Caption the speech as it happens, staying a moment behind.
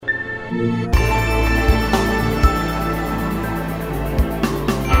Oh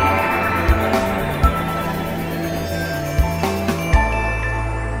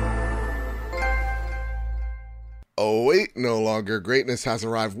wait, no longer. Greatness has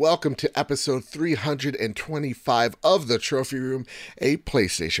arrived. Welcome to episode 325 of The Trophy Room, a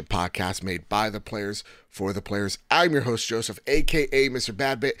PlayStation podcast made by the players for the players. I'm your host, Joseph, aka Mr.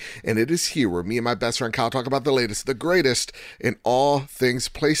 Badbit, and it is here where me and my best friend Kyle talk about the latest, the greatest in all things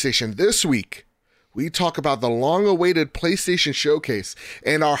PlayStation. This week, we talk about the long-awaited PlayStation Showcase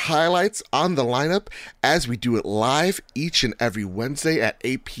and our highlights on the lineup as we do it live each and every Wednesday at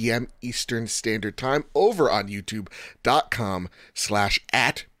 8 p.m. Eastern Standard Time over on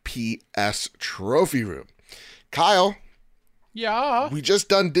youtube.com/@PSTrophyRoom. Kyle. Yeah? We just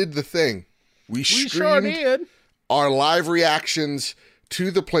did the thing. We sure did. Our live reactions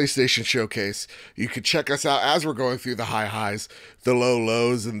to the PlayStation Showcase. You can check us out as we're going through the highs, the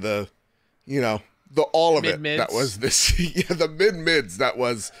lows, and the, the all of Mid-mids. It that was this, the mid-mids that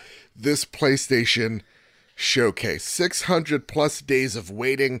was this PlayStation Showcase. 600 plus days of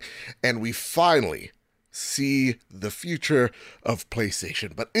waiting, and we finally see the future of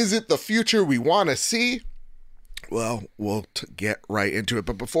PlayStation. But is it the future we want to see? Well, we'll get right into it.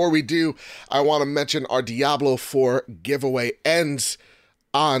 But before we do, I want to mention our Diablo 4 giveaway ends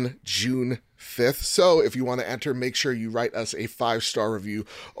on June 5th. So if you want to enter, make sure you write us a 5-star review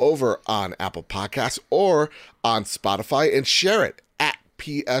over on Apple Podcasts or on Spotify and share it at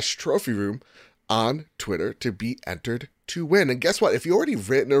PS Trophy Room on Twitter to be entered to win. And guess what? If you already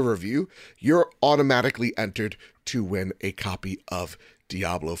written a review, you're automatically entered to win a copy of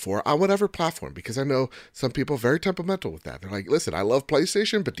Diablo 4 on whatever platform, because I know some people are very temperamental with that. They're like, listen, I love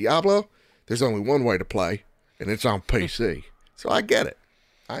PlayStation, but Diablo, there's only one way to play, and it's on PC. So I get it.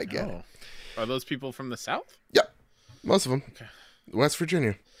 I get it. Are those people from the South? Yep. Most of them. Okay. West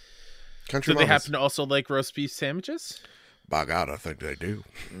Virginia. Country Do they mamas. happen to also like roast beef sandwiches? By God, I think they do.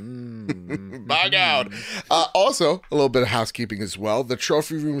 By God. Also, a little bit of housekeeping as well. The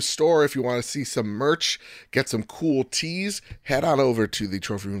Trophy Room store, if you want to see some merch, get some cool tees, head on over to the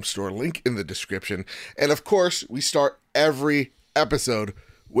Trophy Room store, link in the description. And of course, we start every episode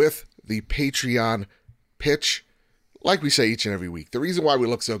with the Patreon pitch, like we say each and every week. The reason why we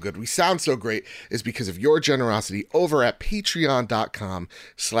look so good, we sound so great, is because of your generosity over at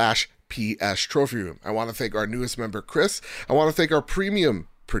patreon.com/PS Trophy Room. I want to thank our newest member, Chris. I want to thank our premium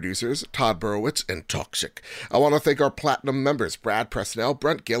producers, Todd Burowitz and Toxic. I want to thank our platinum members, Brad Presnell,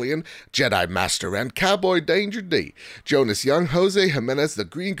 Brent Gillian, Jedi Master and Cowboy Danger D, Jonas Young, Jose Jimenez, The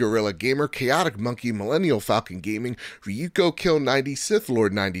Green Gorilla Gamer, Chaotic Monkey, Millennial Falcon Gaming, Ryuko Kill 90, Sith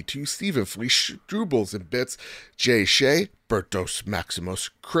Lord 92, Stephen Fleesh, Droobles and Bits, Jay Shea, Bertos Maximus,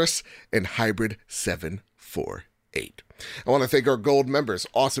 Chris, and Hybrid 748. I want to thank our gold members,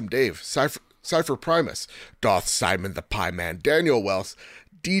 Awesome Dave, Cypher Primus, Doth Simon the Pie Man, Daniel Wells,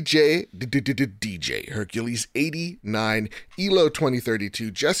 DJ Hercules 89, Elo 2032,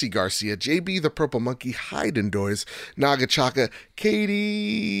 Jesse Garcia, JB the Purple Monkey, Hayden Doyes, Nagachaka,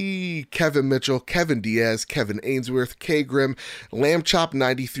 Katie, Kevin Mitchell, Kevin Diaz, Kevin Ainsworth, K Grim, Lambchop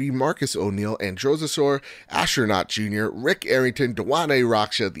 93, Marcus O'Neill, Androsasaur, Astronaut Jr., Rick Arrington, Dewane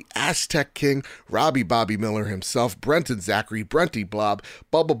Raksha, the Aztec King, Robbie Bobby Miller himself, Brenton Zachary, Brenty Blob,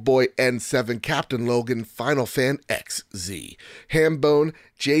 Bubba Boy N7, Captain Logan, Final Fan XZ, Hambone,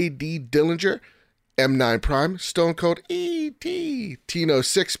 JD Dillinger, M9 Prime, Stone Cold ET, Tino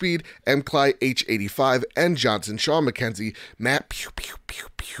 6-Speed, M. Clyde H85, N. Johnson, Sean McKenzie, Matt Pew Pew Pew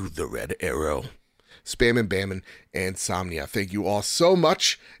Pew, the Red Arrow, Spammin' Bammin', and Somnia. Thank you all so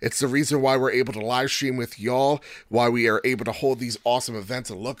much. It's the reason why we're able to live stream with y'all, why we are able to hold these awesome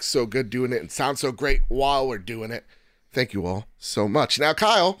events and look so good doing it and sound so great while we're doing it. Thank you all so much. Now,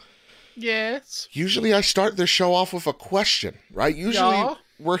 Kyle. Yes. Usually I start the show off with a question, right? Usually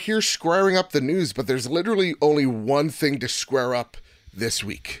we're here squaring up the news, but there's literally only one thing to square up this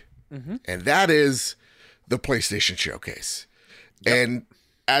week. Mm-hmm. And that is the PlayStation Showcase. Yep. And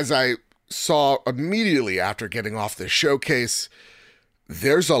as I saw immediately after getting off the showcase,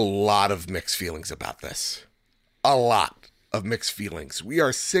 there's a lot of mixed feelings about this. A lot of mixed feelings. We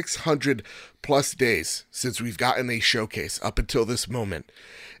are 600 plus days since we've gotten a showcase up until this moment.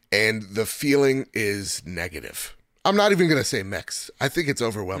 And the feeling is negative. I'm not even going to say mixed. I think it's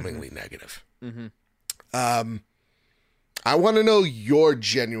overwhelmingly negative. Mm-hmm. I want to know your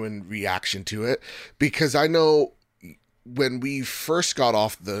genuine reaction to it, because I know when we first got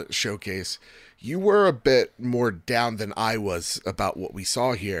off the showcase, you were a bit more down than I was about what we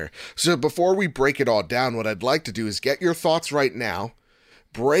saw here. So before we break it all down, what I'd like to do is get your thoughts right now,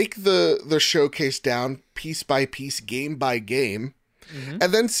 break the showcase down piece by piece, game by game,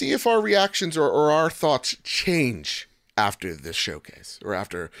 and then see if our reactions or our thoughts change after this showcase or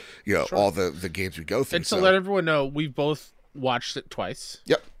after, all the games we go through. And to let everyone know, we've both watched it twice.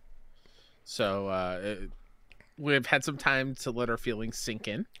 Yep. So we've had some time to let our feelings sink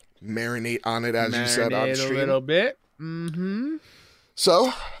in. Marinate on it, as you said on stream. A little bit.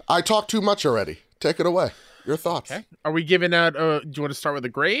 So, I talked too much already. Take it away. Your thoughts. Okay. Are we giving out, do you want to start with a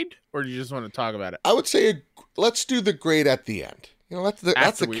grade, or do you just want to talk about it? I would say let's do the grade at the end.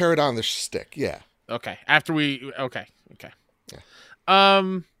 That's the carrot on the stick. Yeah. Okay. Okay.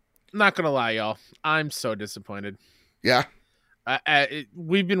 Yeah. Not gonna lie, y'all. I'm so disappointed. Yeah.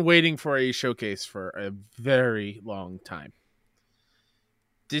 We've been waiting for a showcase for a very long time.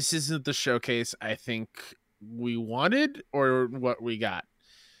 This isn't the showcase I think we wanted or what we got.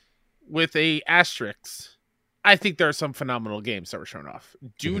 With a asterisk, I think there are some phenomenal games that were shown off.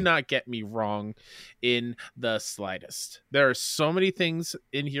 Do not get me wrong in the slightest. There are so many things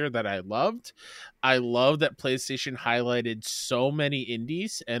in here that I loved. I love that PlayStation highlighted so many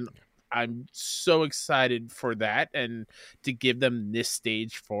indies, and I'm so excited for that and to give them this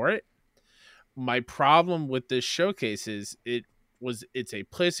stage for it. My problem with this showcase is it's a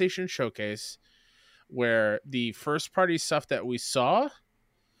PlayStation showcase where the first party stuff that we saw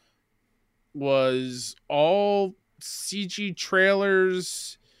was all CG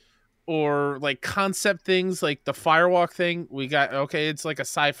trailers or like concept things, like the Firewalk thing. We got, it's like a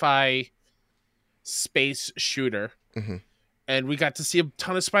sci-fi space shooter. And we got to see a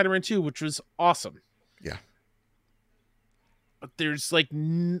ton of Spider-Man 2, which was awesome. Yeah. But there's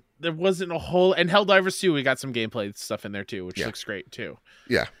there wasn't a whole, and Helldivers 2, we got some gameplay stuff in there too, which looks great too.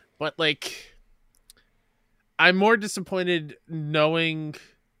 Yeah. But I'm more disappointed knowing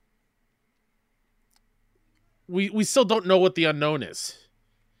we still don't know what the unknown is.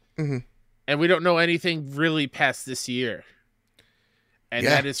 And we don't know anything really past this year. And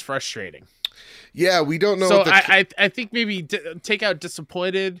that is frustrating. Yeah, we don't know. So I think maybe take out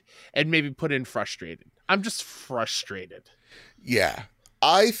disappointed and maybe put in frustrated. I'm just frustrated. Yeah.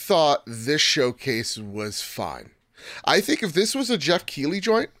 I thought this showcase was fine. I think if this was a Jeff Keighley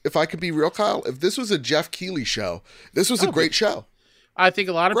joint, if I could be real, Kyle, if this was a Jeff Keighley show, this was a great show. I think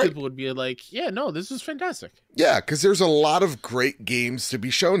a lot of people would be like, yeah, no, this is fantastic. Yeah, because there's a lot of great games to be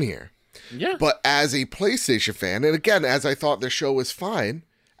shown here. Yeah. But as a PlayStation fan, and again, as I thought the show was fine,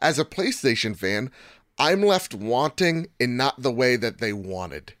 as a PlayStation fan, I'm left wanting in not the way that they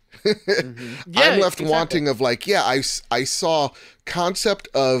wanted. I'm left wanting of I saw concept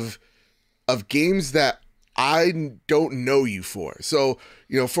of games that I don't know you for. So,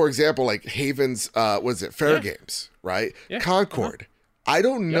 for example, like Haven's, Fair Games, right? Yeah. Concord. I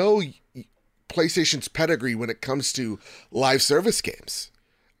don't know PlayStation's pedigree when it comes to live service games,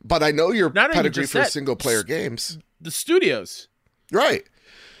 but I know your pedigree for single player games. The studios. Right.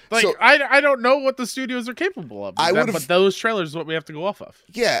 So, I don't know what the studios are capable of, but those trailers are what we have to go off of.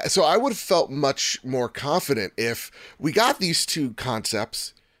 Yeah, so I would have felt much more confident if we got these two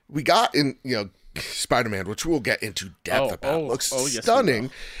concepts. We got in, Spider-Man, which we'll get into depth about, looks stunning.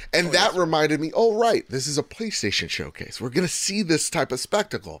 And that reminded me, this is a PlayStation showcase. We're going to see this type of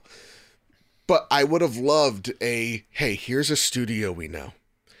spectacle. But I would have loved hey, here's a studio we know.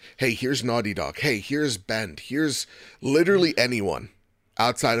 Hey, here's Naughty Dog. Hey, here's Bend. Here's literally anyone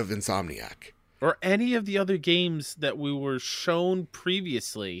outside of Insomniac. Or any of the other games that we were shown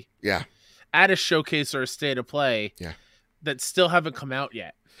previously. Yeah. At a showcase or a state of play. Yeah. That still haven't come out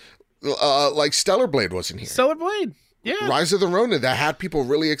yet. Like Stellar Blade wasn't here. Stellar Blade. Yeah. Rise of the Ronin that had people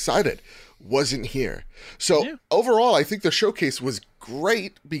really excited wasn't here. So overall, I think the showcase was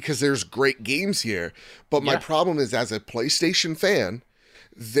great because there's great games here. But my problem is, as a PlayStation fan,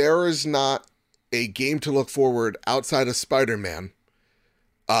 there is not a game to look forward outside of Spider-Man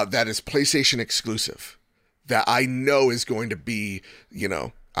that is PlayStation exclusive that I know is going to be,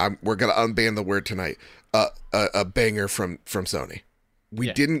 we're going to unban the word tonight, a banger from Sony. We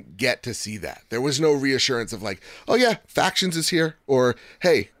didn't get to see that. There was no reassurance of Factions is here, or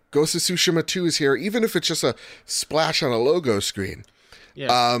hey, Ghost of Tsushima 2 is here, even if it's just a splash on a logo screen.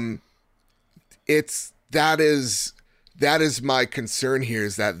 Yeah. That is my concern here,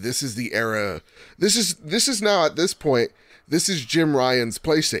 is that this is the era. This is now at this point, this is Jim Ryan's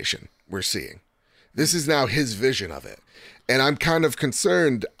PlayStation we're seeing. This is now his vision of it. And I'm kind of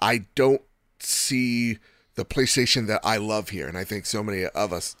concerned I don't see the PlayStation that I love here, and I think so many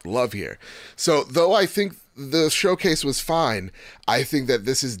of us love here. So, though I think the showcase was fine, I think that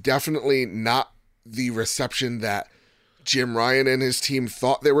this is definitely not the reception that Jim Ryan and his team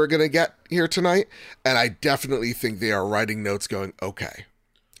thought they were going to get here tonight, and I definitely think they are writing notes going, okay,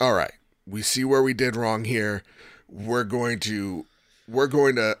 all right, we see where we did wrong here. We're going to we're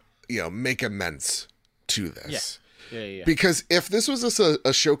going to, make amends to this. Yeah. Because if this was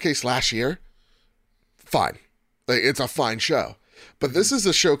a showcase last year, fine. Like, it's a fine show. But this is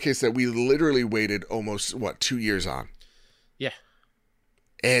a showcase that we literally waited almost, 2 years on. Yeah.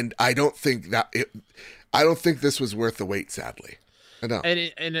 And I don't think this was worth the wait, sadly. I know.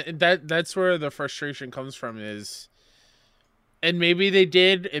 And that's where the frustration comes from is, and maybe they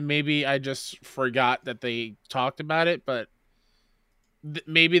did, and maybe I just forgot that they talked about it, but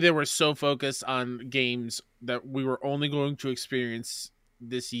maybe they were so focused on games that we were only going to experience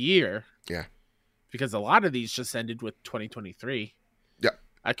this year. Yeah. Because a lot of these just ended with 2023. Yeah.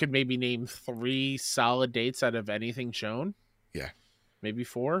 I could maybe name 3 solid dates out of anything shown. Yeah. Maybe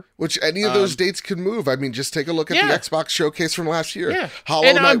 4. Which any of those dates could move. I mean, just take a look at the Xbox showcase from last year. Yeah.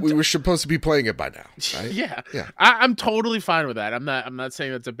 Hollow Knight, we were supposed to be playing it by now. Right? Yeah. Yeah. I'm totally fine with that. I'm not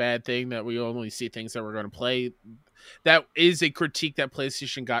saying that's a bad thing that we only see things that we're going to play. That is a critique that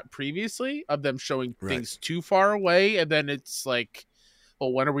PlayStation got previously of them showing things too far away. And then it's like,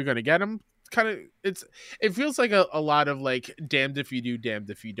 well, when are we going to get them? Kind of, it feels like a lot of like damned if you do, damned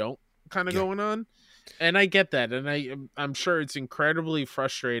if you don't kind of going on. And I get that. And I'm sure it's incredibly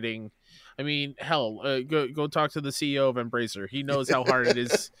frustrating. I mean, hell, go talk to the CEO of Embracer. He knows how hard it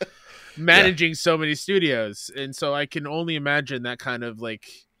is managing so many studios. And so I can only imagine that kind of like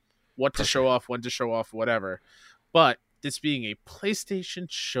what to show off, when to show off, whatever. But this being a PlayStation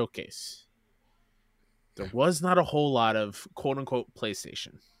showcase, there was not a whole lot of quote unquote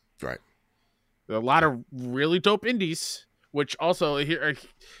PlayStation. Right. There are a lot of really dope indies, which also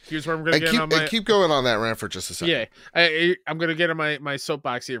here's where I'm going to get on my... keep going on that rant for just a second. Yeah, I'm going to get on my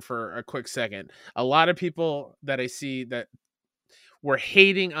soapbox here for a quick second. A lot of people that I see that were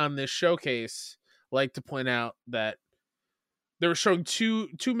hating on this showcase like to point out that they were showing too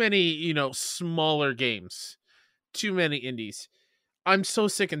many, smaller games, too many indies. I'm so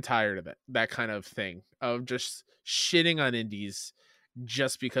sick and tired of that kind of thing, of just shitting on indies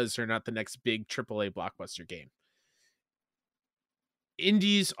just because they're not the next big AAA blockbuster game.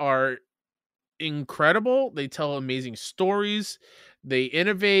 Indies are incredible. They tell amazing stories. They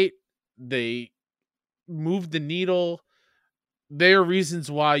innovate. They move the needle. They are reasons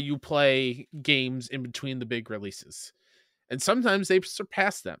why you play games in between the big releases. And sometimes they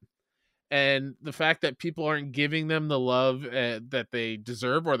surpass them. And the fact that people aren't giving them the love that they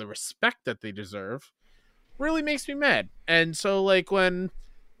deserve or the respect that they deserve really makes me mad. And so, like, when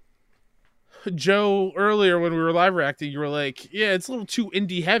Joe, earlier when we were live reacting, you were like, yeah, it's a little too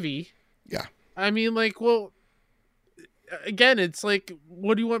indie heavy. Yeah. I mean, like, well, again, it's like,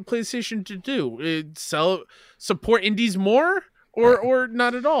 what do you want PlayStation to do? Support indies more or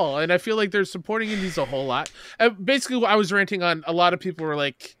not at all? And I feel like they're supporting indies a whole lot. Basically, what I was ranting on, a lot of people were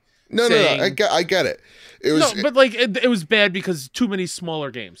like, No, I get it. But like it was bad because too many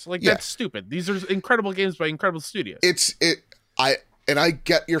smaller games. Like that's stupid. These are incredible games by incredible studios. I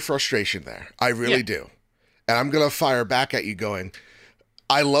get your frustration there. I really do. And I'm gonna fire back at you going,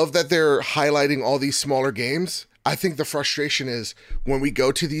 I love that they're highlighting all these smaller games. I think the frustration is when we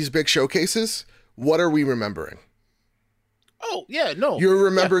go to these big showcases, what are we remembering? Oh, yeah, no. You're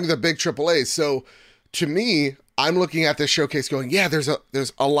remembering the big AAAs. So to me, I'm looking at this showcase going, yeah, there's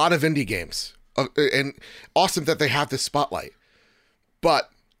a lot of indie games. And awesome that they have this spotlight.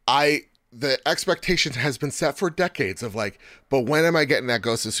 But the expectation has been set for decades of like, but when am I getting that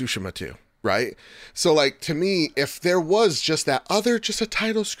Ghost of Tsushima 2? Right? So like, to me, if there was just a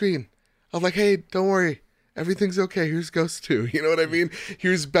title screen of like, hey, don't worry, everything's okay. Here's Ghost 2. You know what I mean?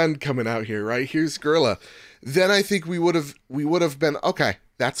 Here's Ben coming out here, right? Here's Gorilla. Then I think we would have been, okay,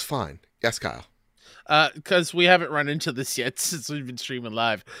 that's fine. Yes, Kyle. Because we haven't run into this yet since we've been streaming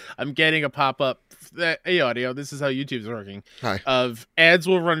live. I'm getting a pop-up. Hey, audio, this is how YouTube's working. Hi. Of ads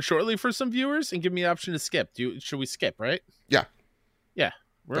will run shortly for some viewers and give me the option to skip. Should we skip, right? Yeah. Yeah.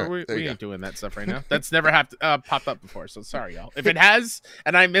 We ain't doing that stuff right now. That's never popped up before, so sorry, y'all. If it has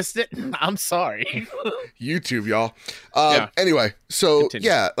and I missed it, I'm sorry. YouTube, y'all. Anyway, so continue.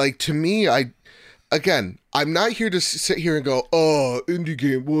 Yeah, like to me, I'm not here to sit here and go, oh, indie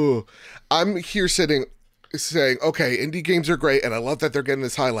game, whoa. I'm here saying, okay, indie games are great, and I love that they're getting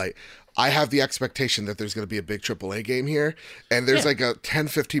this highlight. I have the expectation that there's going to be a big AAA game here, and there's like a 10,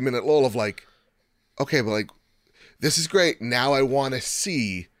 15-minute lull of like, okay, but like, this is great. Now I want to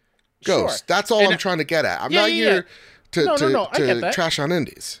see Ghost. Sure. That's all I'm trying to get at. I'm not here to trash on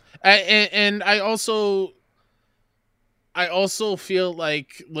indies. And I also feel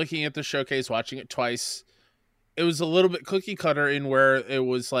like looking at the showcase, watching it twice, it was a little bit cookie cutter in where it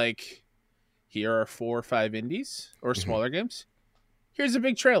was like, here are 4 or 5 indies or smaller games. Here's a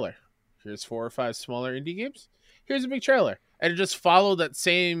big trailer. Here's 4 or 5 smaller indie games. Here's a big trailer. and just follow that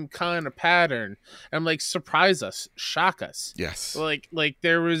same kind of pattern and like surprise us, shock us. Yes. Like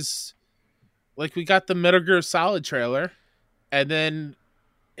there was like we got the Metal Gear Solid trailer, and then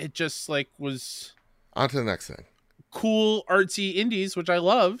it just like was on to the next thing. Cool artsy indies, which I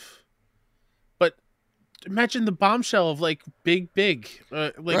love, but imagine the bombshell of like big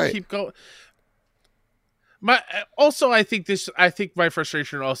right. keep going. I think my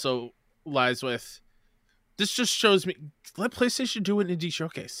frustration also lies with this. Just shows me, let PlayStation do an indie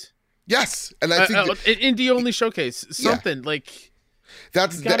showcase. Yes, and I think an indie only showcase, something like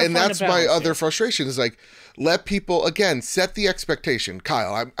that's my other frustration is like, let people again set the expectation.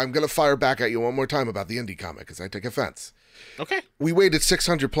 Kyle, I'm gonna fire back at you one more time about the indie comic because I take offense. Okay, we waited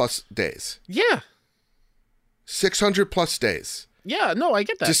 600 plus days. Yeah, 600 plus days. Yeah, no, I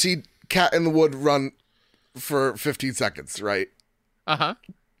get that. To see Cat in the Wood run for 15 seconds, right? Uh-huh.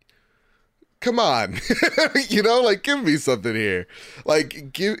 Come on. You know, like, give me something here.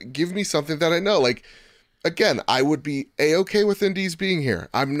 Like, give me something that I know. Like, again, I would be A-okay with indies being here.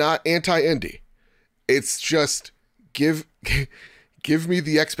 I'm not anti-indie. It's just give me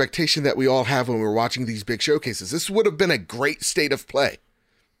the expectation that we all have when we're watching these big showcases. This would have been a great state of play.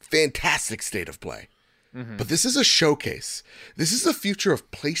 Fantastic state of play. Mm-hmm. But this is a showcase. This is the future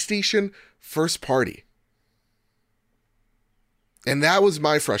of PlayStation first party. And that was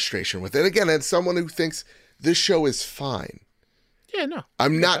my frustration with it. Again, as someone who thinks this show is fine. Yeah, no.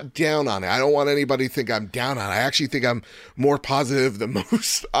 I'm not down on it. I don't want anybody to think I'm down on it. I actually think I'm more positive than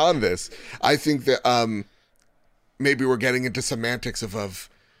most on this. I think that maybe we're getting into semantics of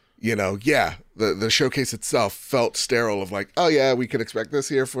you know, yeah, the showcase itself felt sterile of like, oh yeah, we could expect this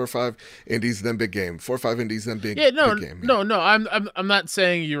here, 4 or 5 indies, then big game. 4 or 5 indies, then big game. No. I'm not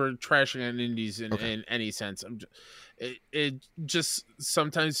saying you were trashing on indies in any sense. It just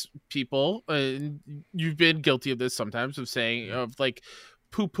sometimes people, and you've been guilty of this sometimes, of saying of like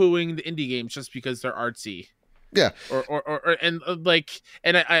poo-pooing the indie games just because they're artsy. Yeah.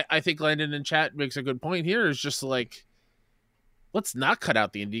 I think Landon in chat makes a good point here. Is just like, let's not cut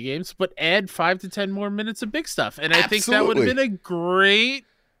out the indie games, but add 5 to 10 more minutes of big stuff. And I think that would have been a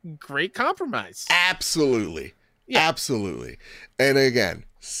great compromise. Absolutely. Yeah. Absolutely. And again,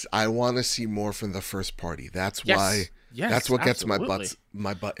 I want to see more from the first party. That's why. Yes, that's what gets my butt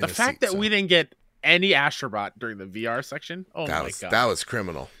in the fact that we didn't get any Astrobot during the VR section. Oh my god, that was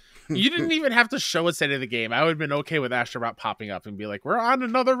criminal. You didn't even have to show us any of the game. I would have been okay with Astrobot popping up and be like, "We're on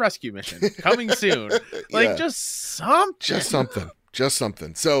another rescue mission coming soon." Like just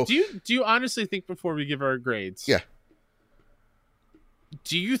something. So, do you honestly think, before we give our grades? Yeah.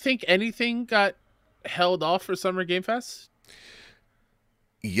 Do you think anything got held off for Summer Game Fest?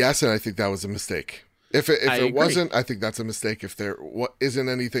 Yes, and I think that was a mistake. If it wasn't, I think that's a mistake. If there isn't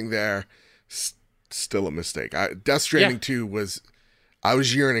anything there, still a mistake. Death Stranding 2 was, I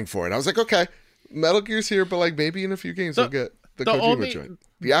was yearning for it. I was like, okay, Metal Gear's here, but like maybe in a few games I'll get the Kojima joint.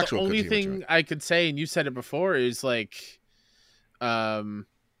 The actual Kojima only thing joint. I could say, and you said it before, is like, it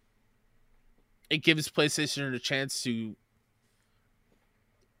gives PlayStation a chance to,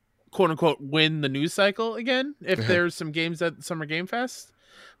 quote unquote, win the news cycle again if there's some games at Summer Game Fest.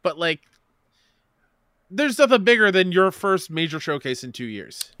 But like, there's nothing bigger than your first major showcase in 2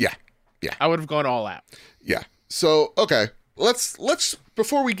 years. Yeah. I would have gone all out. Yeah. So, okay. Let's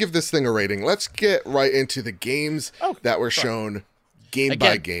before we give this thing a rating, let's get right into the games that were shown game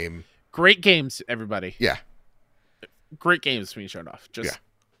by game. Great games, everybody. Yeah. Great games being shown off. Just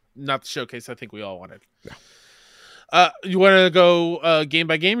not the showcase I think we all wanted. Yeah. You want to go game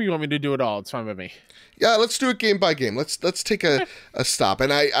by game, or you want me to do it all? It's fine with me. Yeah, let's do it game by game. Let's take a stop.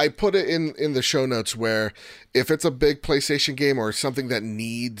 And I put it in the show notes where if it's a big PlayStation game or something that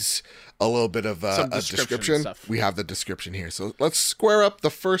needs a little bit of a description, we have the description here. So let's square up the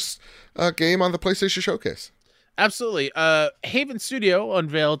first game on the PlayStation Showcase. Absolutely. Haven Studio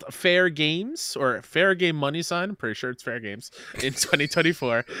unveiled Fair Games, or Fair Game Money Sign. I'm pretty sure it's Fair Games in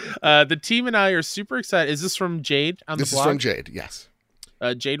 2024. The team and I are super excited. Is this from Jade on the blog? This is from Jade, yes.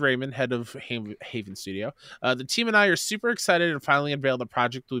 Jade Raymond, head of Haven Studio. The team and I are super excited to finally unveil the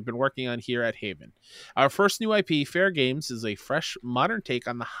project we've been working on here at Haven. Our first new IP, Fair Games, is a fresh, modern take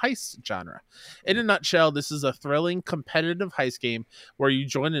on the heist genre. In a nutshell, this is a thrilling, competitive heist game where you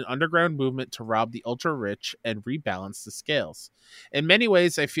join an underground movement to rob the ultra-rich and rebalance the scales. In many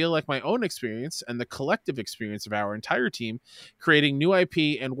ways, I feel like my own experience and the collective experience of our entire team creating new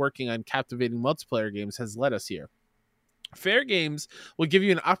IP and working on captivating multiplayer games has led us here. Fair Games will give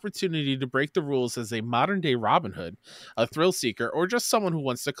you an opportunity to break the rules as a modern-day Robin Hood, a thrill seeker, or just someone who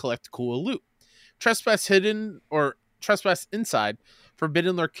wants to collect cool loot. Trespass hidden or trespass inside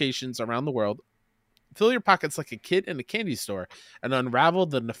forbidden locations around the world, fill your pockets like a kid in a candy store and unravel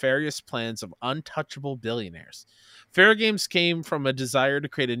the nefarious plans of untouchable billionaires. Fair Games came from a desire to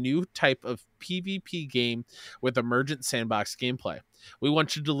create a new type of PvP game with emergent sandbox gameplay. We want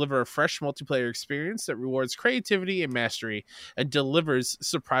to deliver a fresh multiplayer experience that rewards creativity and mastery and delivers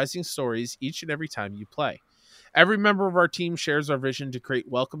surprising stories each and every time you play. Every member of our team shares our vision to create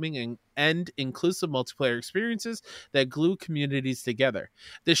welcoming and inclusive multiplayer experiences that glue communities together.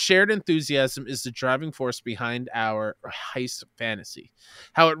 This shared enthusiasm is the driving force behind our heist fantasy.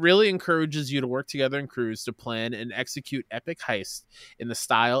 How it really encourages you to work together in crews to plan and execute epic heists in the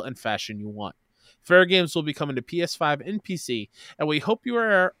style and fashion you want. Fair Games will be coming to PS5 and PC, and we hope you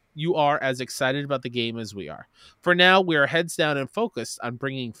are as excited about the game as we are. For now, we are heads down and focused on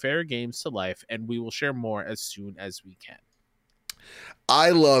bringing Fair Games to life, and we will share more as soon as we can. I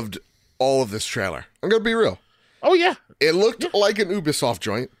loved all of this trailer. I'm gonna be real. Oh yeah, it looked like an Ubisoft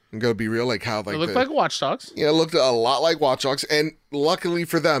joint. I'm gonna be real, like how like it looked like Watch Dogs. Yeah, it looked a lot like Watch Dogs, and luckily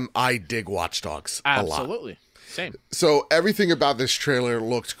for them, I dig Watch Dogs a lot. Absolutely. Same. So everything about this trailer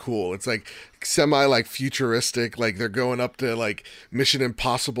looked cool. It's like semi like futuristic, like they're going up to like Mission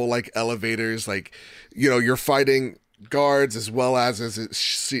Impossible like elevators, like you're fighting guards as well as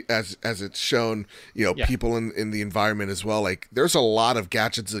it's shown, people in the environment as well. Like there's a lot of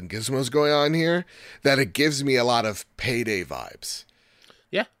gadgets and gizmos going on here that it gives me a lot of Payday vibes.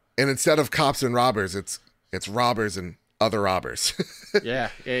 Yeah. And instead of cops and robbers, it's robbers and other robbers. Yeah.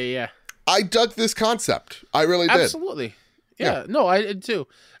 I dug this concept. I really did. Absolutely. Yeah. No, I did too.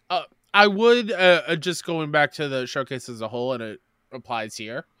 I would, just going back to the showcase as a whole, and it applies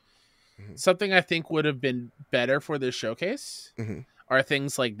here, something I think would have been better for this showcase are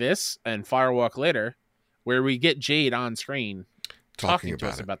things like this and Firewalk Later, where we get Jade on screen talking to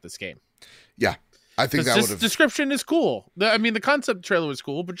us about this game. Yeah. I think that would have... description is cool. The concept trailer was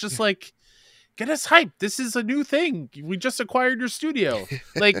cool, but just like, get us hyped. This is a new thing. We just acquired your studio.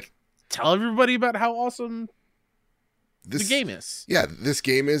 Like... Tell everybody about how awesome the game is. Yeah, this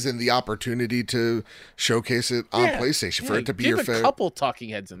game is, and the opportunity to showcase it on PlayStation for it to be your favorite. A couple talking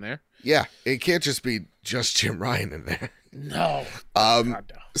heads in there. Yeah, it can't just be just Jim Ryan in there. No. God,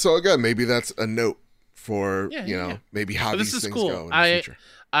 no. So again, maybe that's a note for maybe how these things go in the future.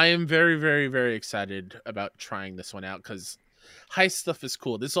 I am very, very, very excited about trying this one out because heist stuff is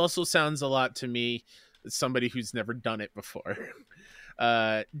cool. This also sounds a lot to me as somebody who's never done it before.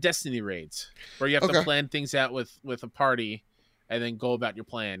 Destiny raids, where you have to plan things out with a party and then go about your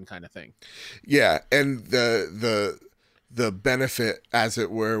plan, kind of thing. Yeah, and the benefit, as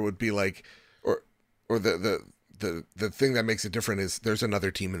it were, would be like, or the thing that makes it different is there's another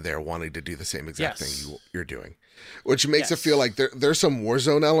team in there wanting to do the same exact thing you're doing, which makes it feel like there's some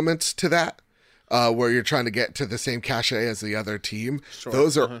Warzone elements to that, where you're trying to get to the same cachet as the other team. Sure.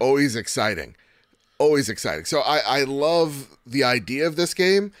 Those are always exciting. Always exciting. So I love the idea of this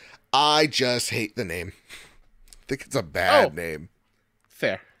game. I just hate the name. I think it's a bad name.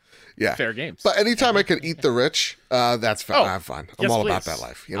 Fair. Yeah. Fair Games. But anytime I can eat the rich, that's fine. I'm fine. I'm all about that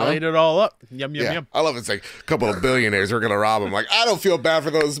life. I'll eat it all up. Yum, yum, yum. I love it. It's like a couple of billionaires. We're going to rob them. Like, I don't feel bad for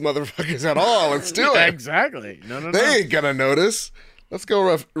those motherfuckers at all. Let's do it. Exactly. No. They ain't going to notice. Let's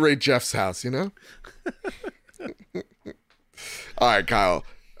go raid Jeff's house, All right, Kyle.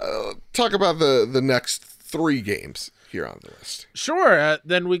 Talk about the next 3 games here on the list. Sure.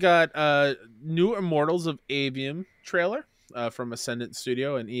 Then we got New Immortals of Avium trailer from Ascendant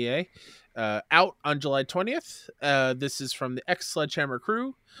Studio and EA, out on July 20th. This is from the ex-Sledgehammer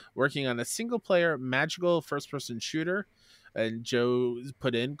crew working on a single-player magical first-person shooter. And Joe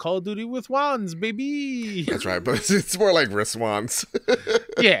put in Call of Duty with wands, baby. That's right, but it's more like wrist wands.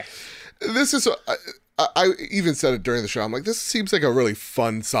 Yeah. This is... I even said it during the show. I'm like, this seems like a really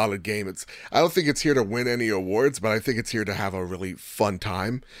fun, solid game. I don't think it's here to win any awards, but I think it's here to have a really fun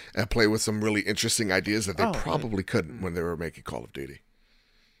time and play with some really interesting ideas that they probably couldn't when they were making Call of Duty.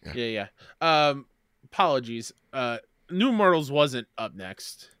 Yeah. Apologies. New Immortals wasn't up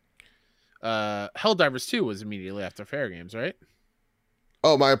next. Helldivers 2 was immediately after Fair Games, right?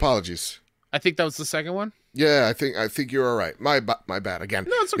 Oh, my apologies. I think that was the second one. Yeah, I think you're all right. My bad. Again,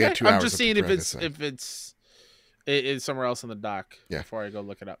 no, it's okay. I'm just seeing if it's somewhere else in the doc before I go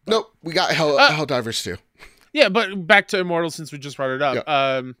look it up. But, nope, we got Helldivers 2. Yeah, but back to Immortals since we just brought it up.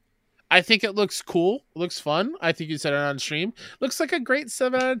 Yep. I think it looks cool. It looks fun. I think you said it on stream. Looks like a great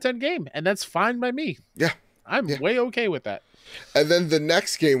 7 out of 10 game, and that's fine by me. Yeah. I'm way okay with that. And then the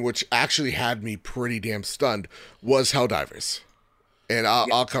next game, which actually had me pretty damn stunned, was Helldivers. And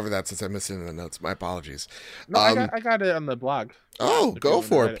I'll cover that since I missed it in the notes. My apologies. No, I got it on the blog. Oh, if you go want to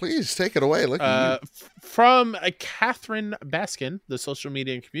for read it. Please take it away. Look at you. From Catherine Baskin, the social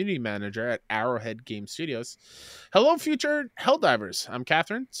media and community manager at Arrowhead Game Studios. Hello, future Helldivers. I'm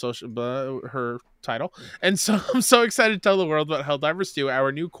Catherine, her title. And so I'm so excited to tell the world about Helldivers 2,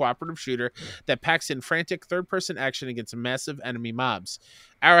 our new cooperative shooter that packs in frantic third-person action against massive enemy mobs.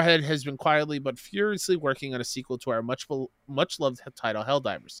 Arrowhead has been quietly but furiously working on a sequel to our much-loved title,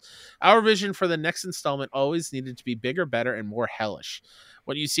 Helldivers. Our vision for the next installment always needed to be bigger, better, and more hellish.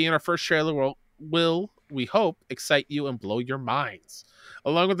 What you see in our first trailer will, we hope, excite you and blow your minds.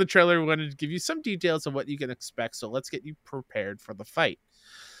 Along with the trailer, we wanted to give you some details of what you can expect, so let's get you prepared for the fight.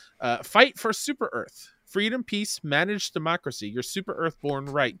 Fight for Super Earth. Freedom, peace, managed democracy, your Super Earth-born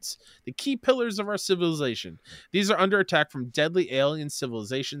rights, the key pillars of our civilization. These are under attack from deadly alien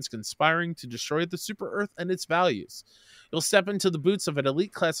civilizations conspiring to destroy the Super Earth and its values. You'll step into the boots of an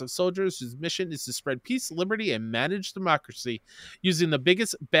elite class of soldiers whose mission is to spread peace, liberty, and manage democracy using the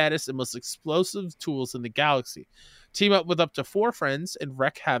biggest, baddest, and most explosive tools in the galaxy. Team up with up to 4 friends and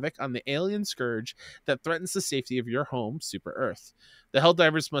wreak havoc on the alien scourge that threatens the safety of your home, Super Earth. The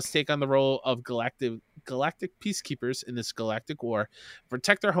Helldivers must take on the role of galactic peacekeepers in this galactic war,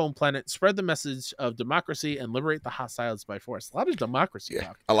 protect their home planet, spread the message of democracy, and liberate the hostiles by force. A lot of democracy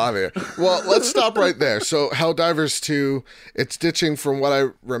talk. A lot of it. Well, let's stop right there. So Helldivers 2, it's ditching from what I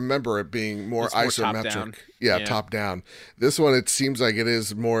remember it being more isometric. Top-down. Yeah, top down. This one, it seems like it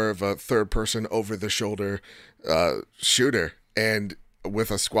is more of a third-person, over-the-shoulder shooter, and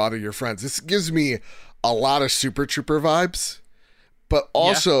with a squad of your friends. This gives me a lot of Super Trooper vibes. But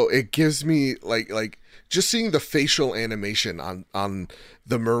also, it gives me like just seeing the facial animation on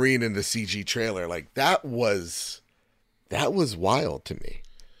the Marine in the CG trailer, like that was wild to me,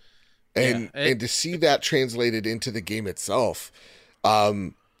 and to see that translated into the game itself,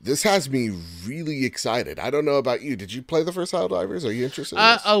 this has me really excited. I don't know about you. Did you play the first Helldivers? Are you interested in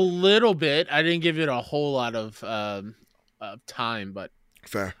this? A little bit. I didn't give it a whole lot of time, but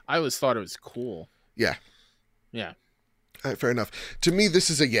fair. I always thought it was cool. Yeah. Yeah. All right, fair enough. To me, this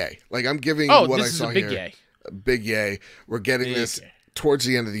is a yay. Like, I'm giving what I saw here. Yay. A big yay. We're getting this towards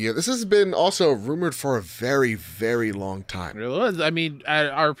the end of the year. This has been also rumored for a very, very long time. It really was. I mean, at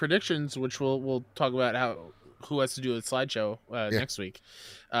our predictions, which we'll talk about who has to do a slideshow next week.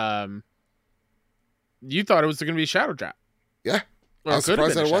 You thought it was going to be Shadow Drop. Yeah. Or I was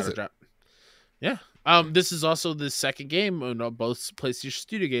surprised that it wasn't. Drop. Yeah. This is also the second game on both PlayStation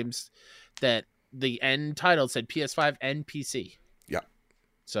Studio games that the end title said PS5 and PC. Yeah.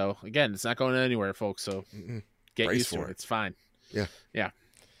 So again, it's not going anywhere, folks. So get Brace used to for it. it. It's fine. Yeah. Yeah.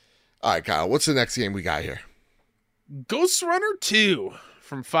 All right, Kyle. What's the next game we got here? Ghost Runner 2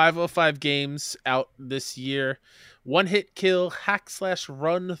 from 505 Games, out this year. One hit kill,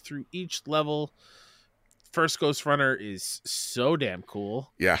 hack/run through each level. First Ghost Runner is so damn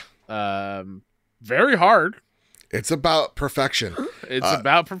cool. Yeah. Very hard. It's about perfection. It's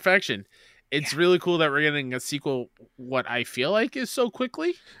about perfection. It's really cool that we're getting a sequel, what I feel like is so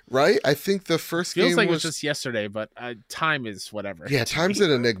quickly. Right? I think the first Feels game like it was just yesterday, but time is whatever. Yeah, time's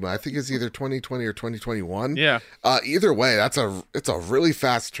an enigma. I think it's either 2020 or 2021. Yeah. Either way, it's a really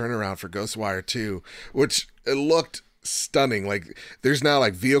fast turnaround for Ghostwire 2, which it looked stunning. Like, there's now,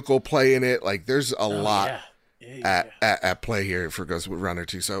 like, vehicle play in it. Like, there's a lot at play here for Ghost Runner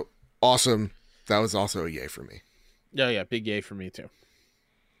 2. So, awesome. That was also a yay for me. Yeah, big yay for me, too.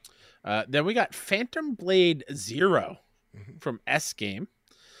 Then we got Phantom Blade Zero from S Game.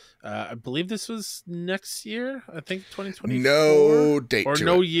 I believe this was next year. I think 2024. No date or to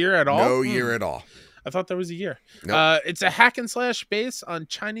no it. year at all. No year at all. I thought there was a year. Nope. It's a hack and slash based on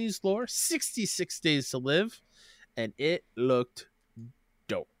Chinese lore. 66 Days to Live, and it looked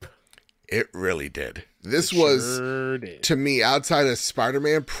dope. It really did. This was, to me, outside of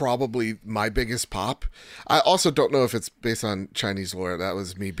Spider-Man, probably my biggest pop. I also don't know if it's based on Chinese lore. That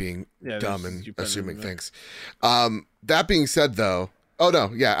was me being dumb and assuming things. That being said, though,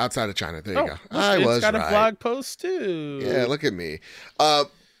 outside of China. There you go. It's got a blog post, too. Yeah, look at me.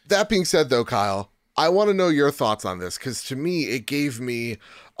 That being said, though, Kyle, I want to know your thoughts on this, because to me, it gave me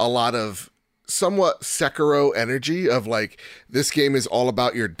a lot of somewhat Sekiro energy of, like, this game is all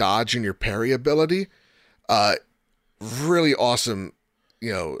about your dodge and your parry ability. Really awesome,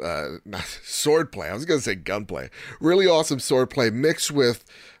 sword play. I was going to say gunplay. Really awesome sword play mixed with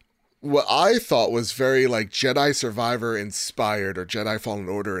what I thought was very, like, Jedi Survivor inspired or Jedi Fallen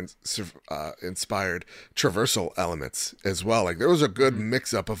Order inspired traversal elements as well. Like, there was a good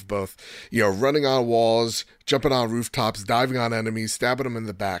mix up of both, running on walls, jumping on rooftops, diving on enemies, stabbing them in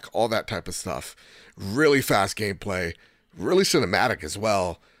the back, all that type of stuff. Really fast gameplay, really cinematic as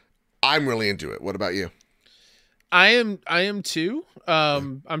well. I'm really into it. What about you? I am too.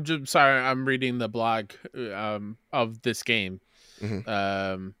 I'm just sorry. I'm reading the blog of this game.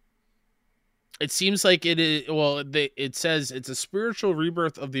 Mm-hmm. It seems like it is. Well, it says it's a spiritual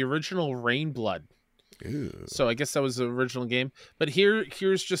rebirth of the original Rainblood. Ew. So I guess that was the original game. But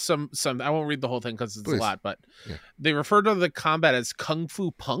here's just some. I won't read the whole thing because it's Please. a lot. But Yeah. they refer to the combat as Kung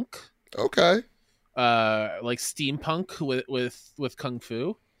Fu Punk. Okay. Like steampunk with Kung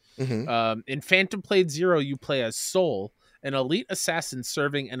Fu. Mm-hmm. In Phantom Blade Zero, you play as Soul, an elite assassin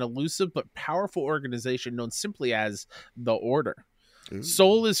serving an elusive but powerful organization known simply as the Order. Ooh.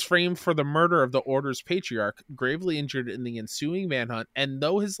 Soul is framed for the murder of the Order's patriarch, gravely injured in the ensuing manhunt, and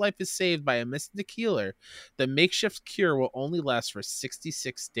though his life is saved by a mystic healer, the makeshift cure will only last for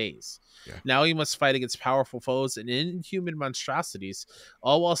 66 days. Yeah. Now he must fight against powerful foes and inhuman monstrosities,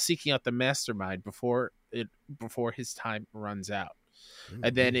 all while seeking out the mastermind before his time runs out. Mm-hmm.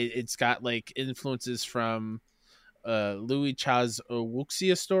 And then it's got like influences from Louis Cha's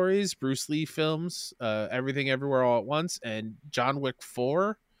Wuxia stories, Bruce Lee films, Everything Everywhere All at Once, and John Wick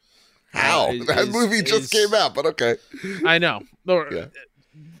 4. How? That movie just came out, but okay. I know. Yeah.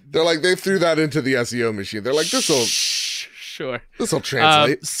 They're like, they threw that into the SEO machine. They're like, this'll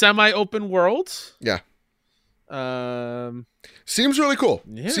translate. Semi-open world. Yeah. Seems really cool.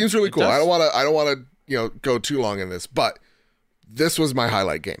 Yeah, Seems really cool. Does. I don't want to, go too long in this, but this was my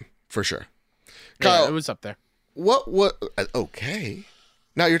highlight game for sure. Kyle, yeah, it was up there. What? Okay.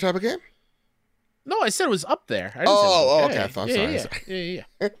 Not your type of game? No, I said it was up there. I okay. I'm sorry. sorry.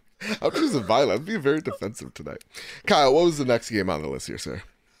 Yeah. I'm choosing violent. I'm being very defensive tonight. Kyle, what was the next game on the list here, sir?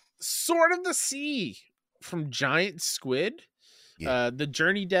 Sword of the Sea from Giant Squid. Yeah. The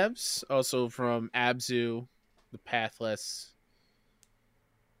Journey devs, also from Abzu, The Pathless.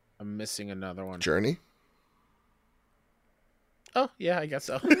 I'm missing another one. Journey? Oh, yeah, I guess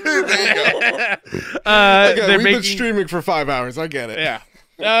so. There you go. We've been streaming for 5 hours. I get it. Yeah.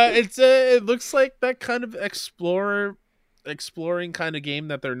 It looks like that kind of exploring kind of game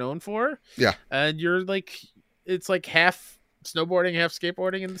that they're known for. Yeah. And you're like, it's like half snowboarding, half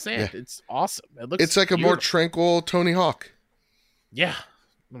skateboarding in the sand. Yeah. It's awesome. It's like beautiful. A more tranquil Tony Hawk. Yeah.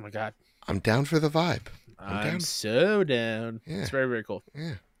 Oh my God. I'm down for the vibe. I'm so down. Yeah. It's very, very cool.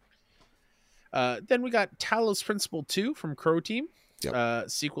 Yeah. Then we got Talos Principle 2 from Crow Team. Yep.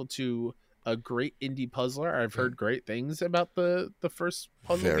 Sequel to a great indie puzzler. I've heard great things about the first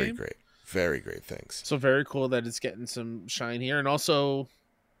puzzle game. Very great things. So very cool that it's getting some shine here. And also,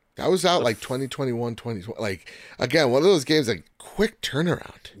 that was out like 2021, 2020. Like, again, one of those games, like, quick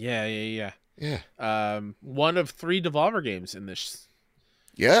turnaround. Yeah. Yeah. One of 3 Devolver games in this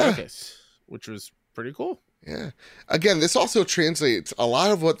showcase, which was pretty cool. Yeah. Again, this also translates, a lot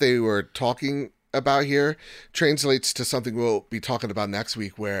of what they were talking about here translates to something we'll be talking about next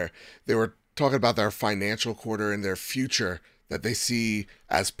week, where they were talking about their financial quarter and their future that they see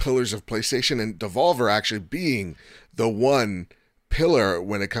as pillars of PlayStation, and Devolver actually being the one pillar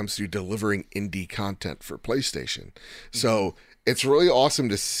when it comes to delivering indie content for PlayStation. Mm-hmm. So it's really awesome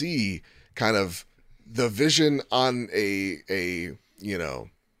to see kind of the vision on a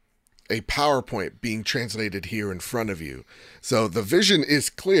PowerPoint being translated here in front of you. So the vision is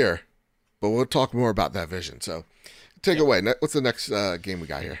clear, but we'll talk more about that vision. So take it away. What's the next game we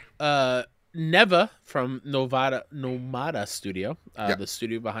got here? Neva from Nomada Studio, the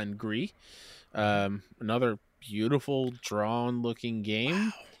studio behind Gree. Another beautiful drawn looking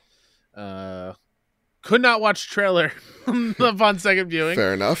game. Wow. Could not watch trailer upon second viewing.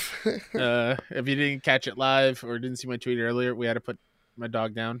 Fair enough. If you didn't catch it live or didn't see my tweet earlier, we had to put my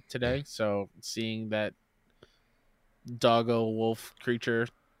dog down today. So seeing that doggo wolf creature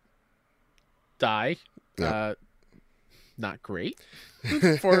die, not great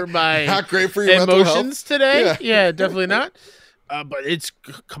for my not great for your emotions today. Yeah, definitely not. But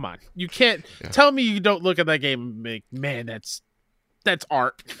come on, you can't tell me you don't look at that game and make, man, that's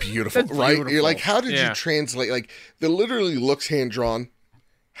art. Beautiful, that's right? Beautiful. You're like, how did you translate? Like, it literally looks hand drawn.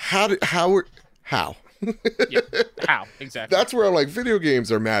 How? Yeah, how exactly? That's where I'm like, video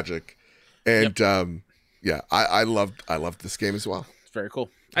games are magic, and I loved this game as well. It's very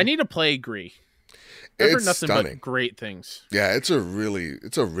cool. I need to play Gree. I've heard nothing stunning. But great things. Yeah, it's a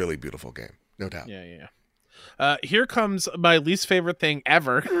really beautiful game, no doubt. Yeah. Here comes my least favorite thing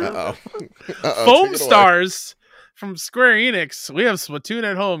ever. Foam Stars from Square Enix. We have Splatoon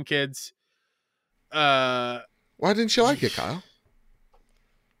at home, kids. Why didn't you like it, Kyle?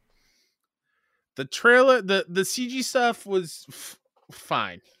 The trailer, the CG stuff was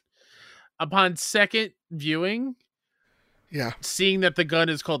fine. Upon second viewing, seeing that the gun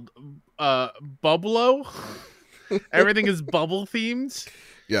is called Bubblo, everything is bubble themed.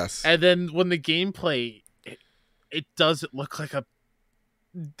 Yes. And then when the gameplay it doesn't look like a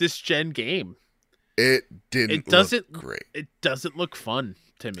this gen game. It didn't look great. It doesn't look fun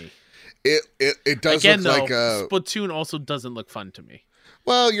to me. It does Again, look though, like Splatoon also doesn't look fun to me.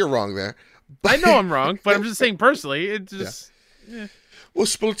 Well, you're wrong there. I know I'm wrong, but I'm just saying personally, it just... Yeah. Well,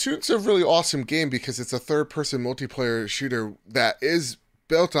 Splatoon's a really awesome game because it's a third-person multiplayer shooter that is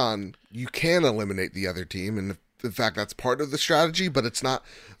built on you can eliminate the other team, and in fact, that's part of the strategy, but it's not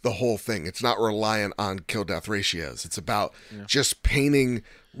the whole thing. It's not reliant on kill-death ratios. It's about just painting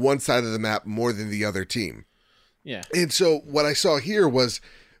one side of the map more than the other team. Yeah. And so what I saw here was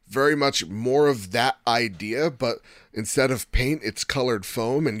very much more of that idea, but instead of paint, it's colored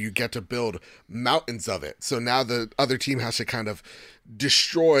foam, and you get to build mountains of it. So now the other team has to kind of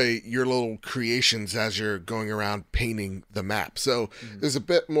destroy your little creations as you're going around painting the map. So there's a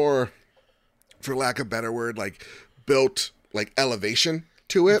bit more, for lack of a better word, like built like elevation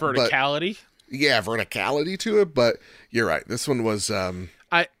to it. Verticality? Verticality to it. But you're right. This one was the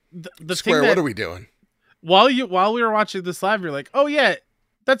Square, thing that, what are we doing? While we were watching this live, you're like, oh yeah,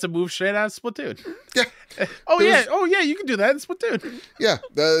 that's a move straight out of Splatoon. Yeah. Oh yeah, you can do that in Splatoon. Yeah,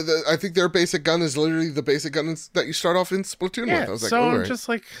 I think their basic gun is literally the basic gun that you start off in Splatoon with. I was like, so I'm just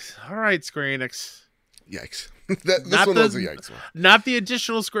like, all right, Square Enix. Yikes. This one was a yikes one. Not the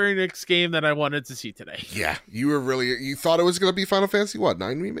additional Square Enix game that I wanted to see today. Yeah, you thought it was going to be Final Fantasy,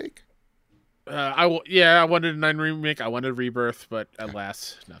 9 remake? I wanted a 9 remake. I wanted Rebirth, but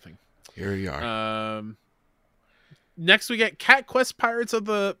alas, nothing. Here you are. Next, we get Cat Quest Pirates of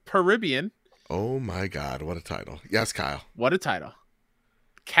the Caribbean. Oh my god, what a title. Yes, Kyle. What a title.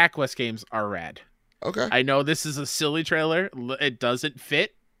 Cat Quest games are rad. Okay. I know this is a silly trailer. It doesn't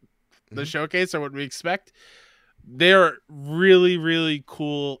fit the showcase or what we expect. They're really, really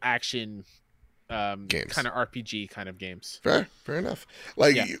cool action games. Kind of RPG kind of games. Fair enough.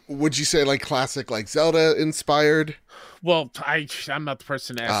 Like, would you say like classic, like Zelda inspired? Well, I'm not the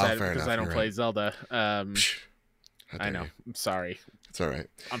person to ask that because I don't play Zelda. I know. I'm sorry. It's all right.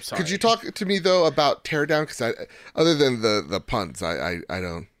 I'm sorry. Could you talk to me though about Teardown? Because other than the puns, I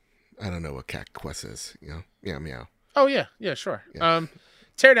don't know what Cat Quest is. Meow. Oh yeah, sure. Yeah.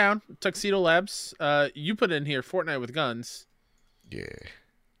 Teardown, Tuxedo Labs. You put in here Fortnite with guns. Yeah.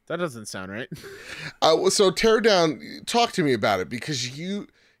 That doesn't sound right. So Teardown, talk to me about it because you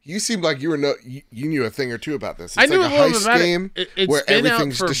seemed like you knew a thing or two about this. It's I knew like a a little bit heist about game it. where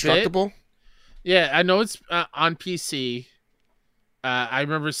everything's destructible. Yeah, I know it's on PC. I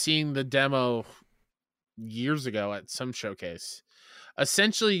remember seeing the demo years ago at some showcase.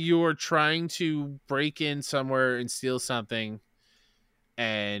 Essentially, you're trying to break in somewhere and steal something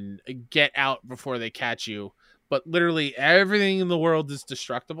and get out before they catch you. But literally everything in the world is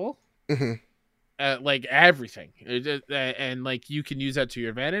destructible. Mm-hmm. Like everything. And like you can use that to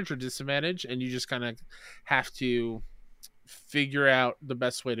your advantage or disadvantage. And you just kind of have to figure out the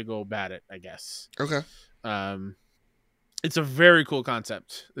best way to go about it, I guess. Okay. It's a very cool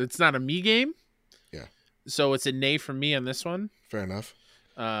concept. It's not a me game. Yeah. So it's a nay from me on this one. Fair enough.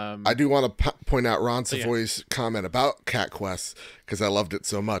 I do want to point out Ron Savoy's comment about Cat Quest because I loved it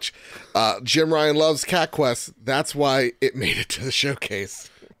so much. Jim Ryan loves Cat Quest. That's why it made it to the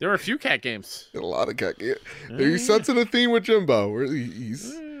showcase. There were a few cat games. A lot of cat games. He's sensing a theme with Jimbo. He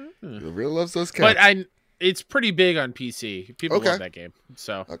really loves those cats. But it's pretty big on PC. People love that game.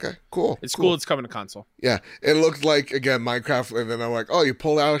 So okay, cool. It's cool. It's coming to console. Yeah, it looked like again Minecraft, and then I'm like, oh, you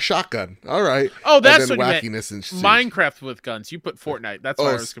pulled out a shotgun. All right. Oh, that's what wackiness and Minecraft with guns. You put Fortnite. That's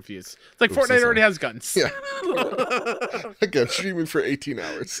why I was confused. It's like Fortnite already has guns. Yeah. Again, streaming for 18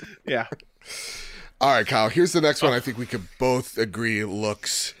 hours. Yeah. All right, Kyle. Here's the next one. I think we could both agree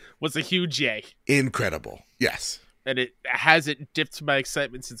looks was a huge yay. Incredible. Yes. And it hasn't dipped my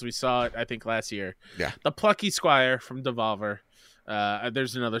excitement since we saw it, I think, last year. Yeah. The Plucky Squire from Devolver.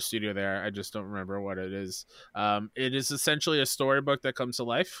 There's another studio there. I just don't remember what it is. It is essentially a storybook that comes to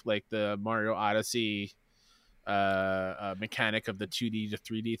life, like the Mario Odyssey mechanic of the 2D to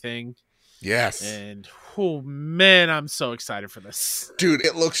 3D thing. Yes. And, oh, man, I'm so excited for this. Dude,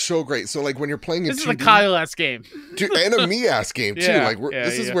 it looks so great. So, like, when you're playing this 2D... is a Kyle-ass game. Dude, and a me-ass game, too. Yeah, like,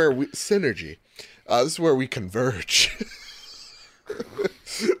 this is where we... Synergy. This is where we converge.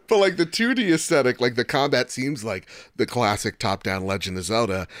 But like the 2D aesthetic, like the combat seems like the classic top-down Legend of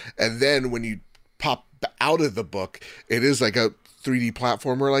Zelda. And then when you pop out of the book, it is like a 3D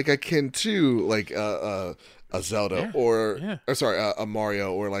platformer, like akin to like a Zelda a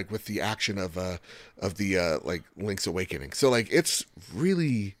Mario, or like with the action of the like Link's Awakening. So like it's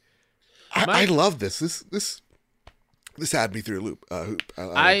really, I love this. This had me through a loop.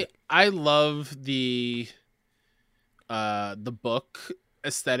 I love the book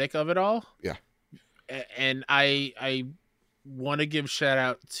aesthetic of it all. Yeah. And I want to give shout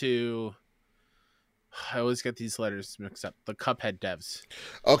out to, I always get these letters mixed up, the Cuphead devs.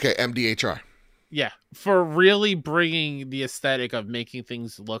 Okay, MDHR. Yeah, for really bringing the aesthetic of making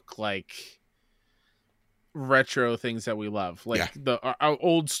things look like retro things that we love, like our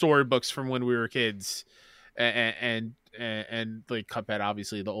old storybooks from when we were kids, and like Cuphead,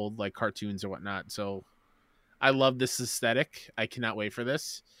 obviously the old like cartoons or whatnot. So I love this aesthetic. I cannot wait for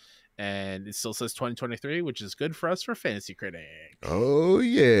this. And it still says 2023, which is good for us for Fantasy Critic. Oh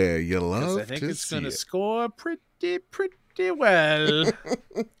yeah, you love. I think it's going to score pretty well.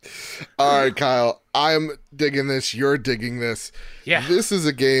 All right, Kyle, I'm digging this. You're digging this. Yeah, this is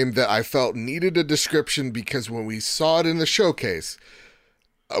a game that I felt needed a description because when we saw it in the showcase,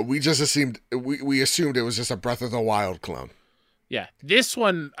 we just assumed we assumed it was just a Breath of the Wild clone. Yeah, this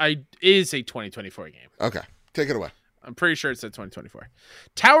one is a 2024 game. Okay, take it away. I'm pretty sure it said 2024.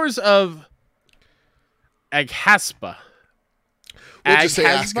 Towers of Aghasba. We'll just say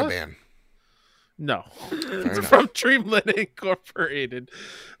Azkaban. No. From Dreamland Incorporated.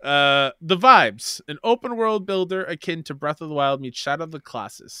 The vibes. An open world builder akin to Breath of the Wild meets Shadow of the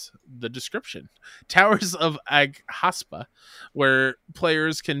Colossus. The description. Towers of Aghasba, where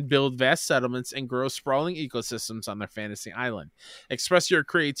players can build vast settlements and grow sprawling ecosystems on their fantasy island. Express your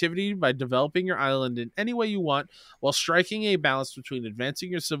creativity by developing your island in any way you want, while striking a balance between advancing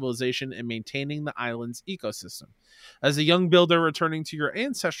your civilization and maintaining the island's ecosystem. As a young builder returning to your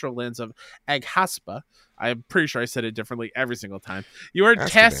ancestral lands of Aghasba, I'm pretty sure I said it differently every single time, you are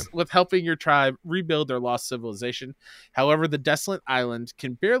tasked with helping your tribe rebuild their lost civilization. However, the desolate island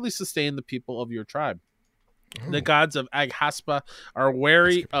can barely sustain the people of your tribe. Oh. The gods of Aghasba are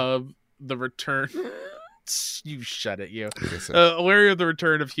wary of the return... You shut it, you. Wary of the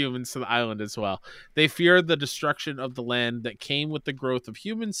return of humans to the island as well. They fear the destruction of the land that came with the growth of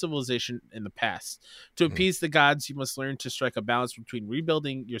human civilization in the past. To appease the gods, you must learn to strike a balance between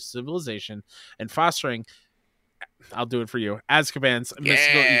rebuilding your civilization and fostering, I'll do it for you, Azkaban's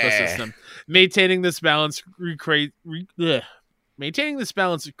mystical ecosystem. Maintaining this balance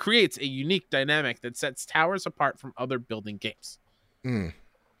creates a unique dynamic that sets Towers apart from other building games.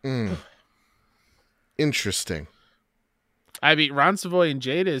 Interesting. I mean, Ron Savoy and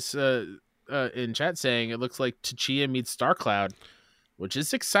Jade is in chat saying it looks like Tchia meets Darkcloud, which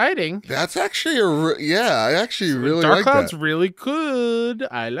is exciting. That's actually I actually really like that. Darkcloud's really good.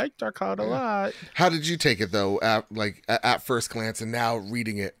 I like Darkcloud a lot. How did you take it though? At first glance, and now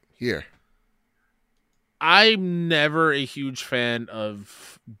reading it here. I'm never a huge fan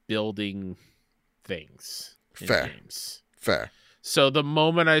of building things in games. Fair. So the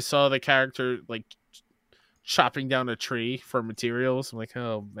moment I saw the character like chopping down a tree for materials, I'm like,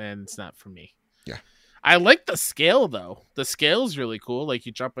 oh man, it's not for me. Yeah, I like the scale though. The scale is really cool. Like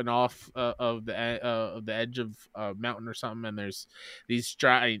you jumping off of the edge of a mountain or something, and there's these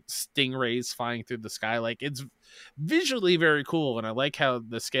giant stingrays flying through the sky. Like it's visually very cool, and I like how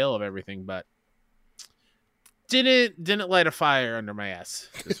the scale of everything, but didn't light a fire under my ass.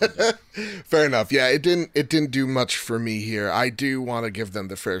 Fair enough. Yeah, it didn't do much for me here. I do want to give them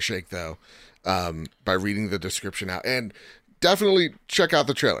the fair shake though, by reading the description out, and definitely check out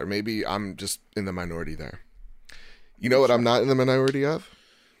the trailer. Maybe I'm just in the minority there. You know what I'm not in the minority of?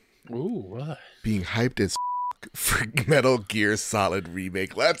 Ooh, what? Being hyped as for Metal Gear Solid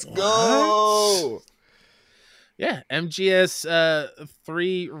Remake. Let's go! Yeah, MGS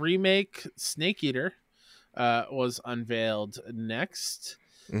 3 Remake Snake Eater was unveiled next.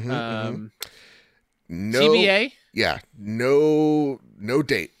 No TBA? Yeah, no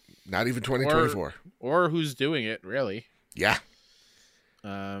date. Not even 2024. Or who's doing it, really. Yeah.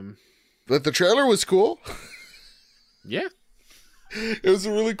 But the trailer was cool. Yeah. It was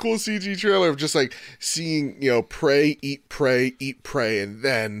a really cool CG trailer of just like seeing, prey, eat prey, eat prey. And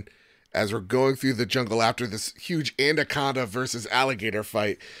then as we're going through the jungle after this huge anaconda versus alligator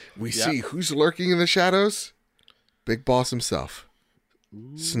fight, we see who's lurking in the shadows? Big Boss himself.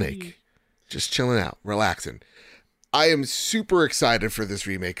 Ooh. Snake. Just chilling out, relaxing. I am super excited for this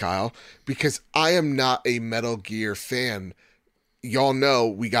remake, Kyle, because I am not a Metal Gear fan. Y'all know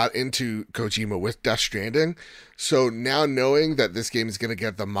we got into Kojima with Death Stranding. So now knowing that this game is going to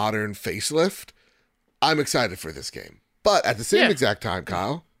get the modern facelift, I'm excited for this game. But at the same exact time,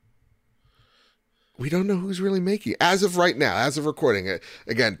 Kyle, we don't know who's really making it. As of right now, as of recording it,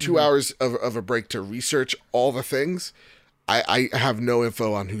 again, 2 hours of a break to research all the things. I have no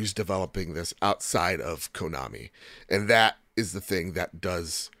info on who's developing this outside of Konami. And that is the thing that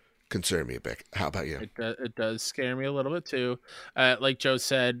does concern me a bit. How about you? It does scare me a little bit too. Like Joe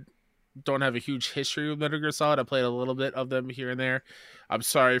said, don't have a huge history with Metal Gear Solid. I played a little bit of them here and there. I'm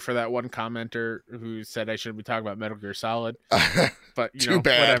sorry for that one commenter who said I shouldn't be talking about Metal Gear Solid, but Too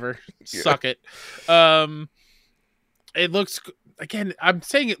bad. whatever. Yeah. Suck it. It looks, again, I'm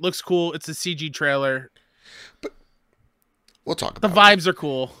saying it looks cool. It's a CG trailer. But we'll talk The about vibes are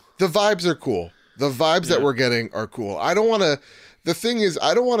cool. The vibes are cool. The vibes that we're getting are cool. I don't want to. The thing is,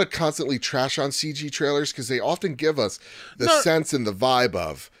 I don't want to constantly trash on CG trailers because they often give us the sense and the vibe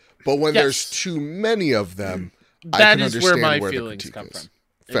of. But when there's too many of them, I can understand where my feelings come from.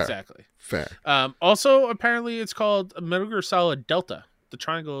 Fair. Exactly. Fair. Also, apparently, it's called Metal Gear Solid Delta. The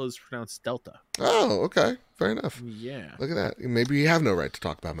triangle is pronounced Delta. Oh, okay. Fair enough. Yeah. Look at that. Maybe you have no right to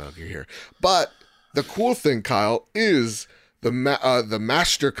talk about Metal Gear here. But the cool thing, Kyle, is the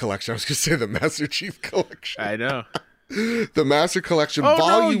Master Collection. I was going to say the Master Chief Collection. I know. The Master Collection,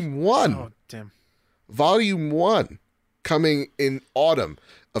 Volume 1. Oh, damn. Volume 1 coming in autumn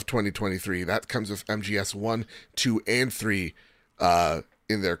of 2023. That comes with MGS 1, 2, and 3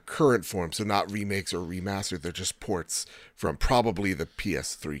 in their current form. So not remakes or remastered. They're just ports from probably the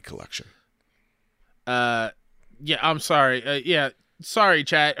PS3 collection. Yeah, I'm sorry. Sorry,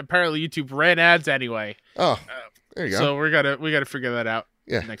 chat. Apparently YouTube ran ads anyway. Oh, there you go. So we gotta figure that out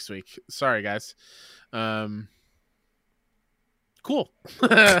next week. Sorry, guys. Cool.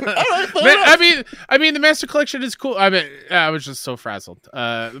 I mean, the Master Collection is cool. I mean, I was just so frazzled.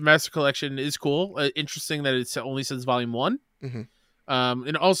 The Master Collection is cool. Interesting that it only says Volume 1. Mm-hmm.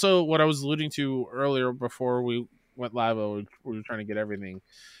 And also what I was alluding to earlier before we went live, we were trying to get everything.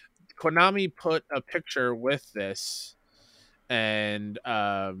 Konami put a picture with this, and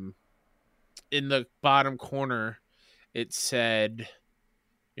in the bottom corner, it said,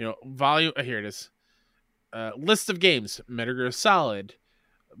 volume. Here it is. List of games: Metal Gear Solid,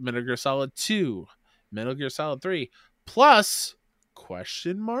 Metal Gear Solid 2, Metal Gear Solid 3, plus ?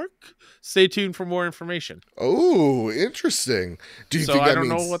 Stay tuned for more information. Oh, interesting. Do you think that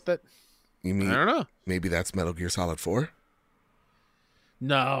means? I don't know what that. You mean? I don't know. Maybe that's Metal Gear Solid 4.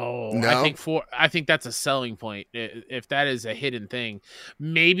 No. I think that's a selling point. If that is a hidden thing,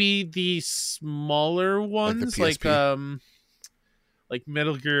 maybe the smaller ones, like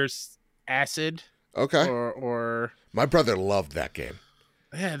Metal Gear Acid. Okay. Or my brother loved that game.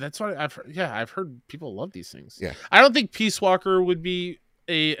 Yeah, that's what I've heard. Yeah, I've heard people love these things. Yeah. I don't think Peace Walker would be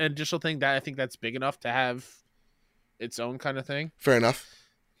an additional thing. That I think that's big enough to have its own kind of thing. Fair enough.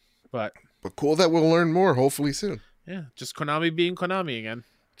 But cool that we'll learn more hopefully soon. Yeah, just Konami being Konami again.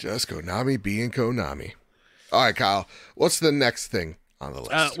 Just Konami being Konami. All right, Kyle. What's the next thing on the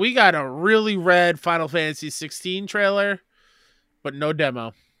list? We got a really rad Final Fantasy 16 trailer, but no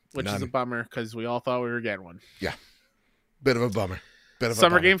demo. Which is a bummer because we all thought we were getting one. Yeah. Bit of a bummer.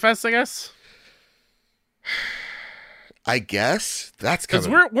 Summer Game Fest, I guess. I guess that's because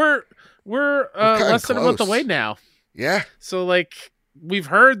we're less than a month away now. Yeah. So we've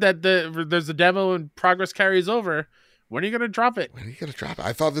heard that there's a demo and progress carries over. When are you gonna drop it?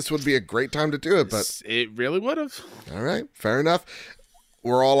 I thought this would be a great time to do it, but it really would have. All right, fair enough.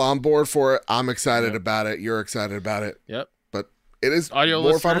 We're all on board for it. I'm excited about it. You're excited about it. Yep. It is audio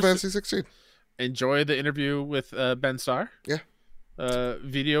more Final Fantasy 16. Enjoy the interview with Ben Starr. Yeah.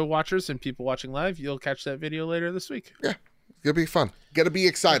 Video watchers and people watching live, you'll catch that video later this week. Yeah. It's going to be fun. Going to be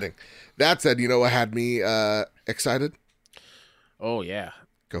exciting. That said, you know what had me excited? Oh, yeah.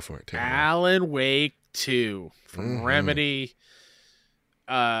 Go for it. Alan Wake 2 from Remedy.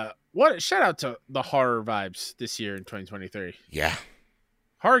 Shout out to the horror vibes this year in 2023. Yeah.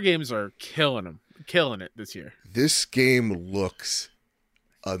 Horror games are killing it this year. This game looks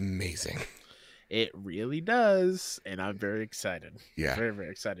amazing. It really does, and I'm very excited. Yeah. Very,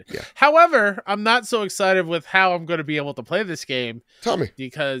 very excited. Yeah. However, I'm not so excited with how I'm going to be able to play this game. Tell me.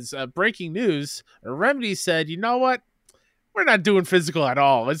 Because breaking news, Remedy said, you know what? We're not doing physical at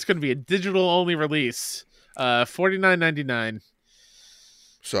all. It's going to be a digital-only release. $49.99.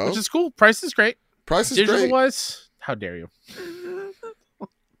 So? Which is cool. Price is great. Digital-wise, how dare you?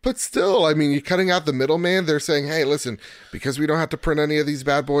 But still, I mean, you're cutting out the middleman. They're saying, hey, listen, because we don't have to print any of these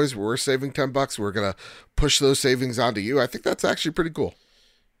bad boys, we're saving $10. We're going to push those savings onto you. I think that's actually pretty cool.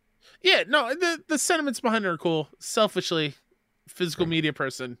 Yeah, no, the sentiments behind it are cool. Selfishly, physical media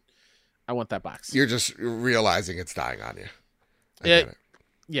person, I want that box. You're just realizing it's dying on you.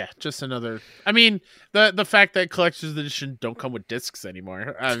 Yeah, just another. I mean, the fact that collector's edition don't come with discs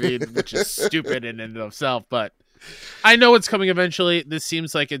anymore. I mean, which is stupid in and of itself, but I know it's coming eventually. This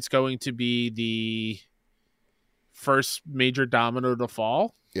seems like it's going to be the first major domino to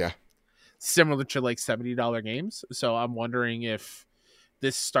fall. Yeah. Similar to $70 games. So I'm wondering if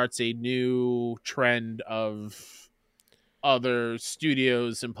this starts a new trend of other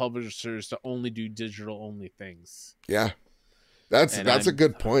studios and publishers to only do digital only things. Yeah. That's And a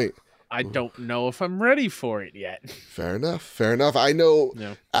good point. I don't know if I'm ready for it yet. Fair enough. Fair enough. I know.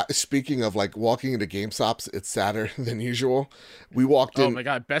 No. Speaking of like walking into GameStops, it's sadder than usual. We walked Oh in my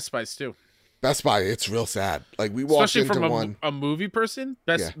god, Best Buys too. Best Buy. It's real sad. Like we walked Especially into from one. a movie person.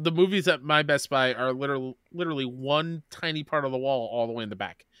 The movies at my Best Buy are literally one tiny part of the wall all the way in the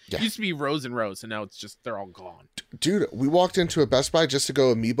back. Yeah. It used to be rows and rows, and now it's just they're all gone. Dude, we walked into a Best Buy just to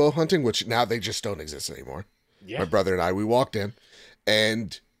go amiibo hunting, which now they just don't exist anymore. Yeah. My brother and I, we walked in,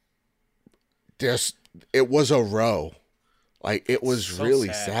 and it was a row. Like, it was so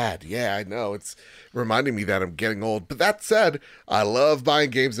really sad. Yeah, I know. It's reminding me that I'm getting old. But that said, I love buying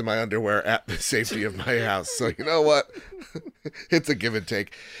games in my underwear at the safety of my house. So you know what? It's a give and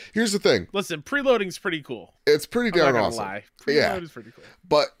take. Here's the thing. Listen, preloading's pretty cool. It's pretty darn awesome. Lie. Preloading's pretty cool.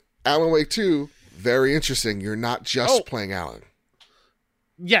 But Alan Wake 2, very interesting. You're not just playing Alan.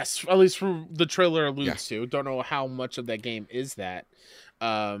 Yes, at least from the trailer alludes to. Don't know how much of that game is that.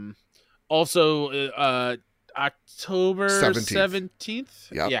 Also, October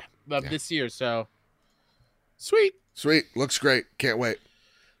 17th. Yep. Of this year. So, sweet. Looks great. Can't wait.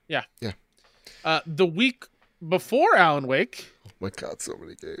 Yeah. The week before Alan Wake. Oh my God, so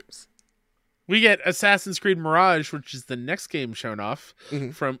many games. We get Assassin's Creed Mirage, which is the next game shown off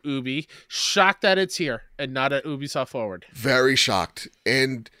from Ubi. Shocked that it's here and not at Ubisoft Forward. Very shocked.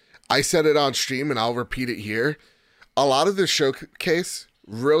 And I said it on stream and I'll repeat it here. A lot of this showcase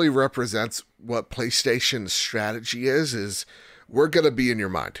really represents what PlayStation's strategy is we're going to be in your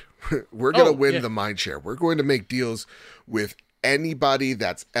mind. We're going to win the mind share. We're going to make deals with anybody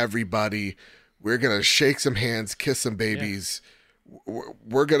that's everybody. We're going to shake some hands, kiss some babies.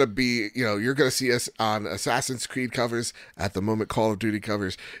 We're going to be, you're going to see us on Assassin's Creed covers, at the moment Call of Duty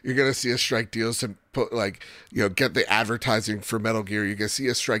covers. You're going to see us strike deals to put get the advertising for Metal Gear. You're going to see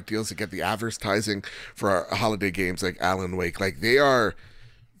us strike deals to get the advertising for our holiday games like Alan Wake. Like they're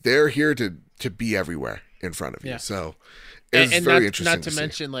here to be everywhere in front of you. So it's very interesting. Not to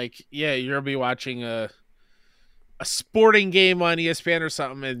mention, you're going to be watching a sporting game on ESPN or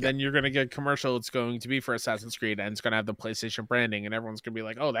something, and then you're going to get a commercial. It's going to be for Assassin's Creed, and it's going to have the PlayStation branding, and everyone's going to be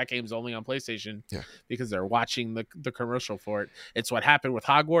like, oh, that game's only on PlayStation because they're watching the commercial for it. It's what happened with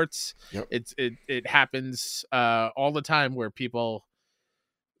Hogwarts. Yep. It happens all the time where people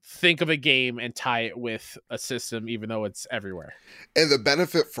think of a game and tie it with a system, even though it's everywhere. And the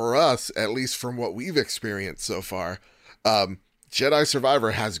benefit for us, at least from what we've experienced so far, Jedi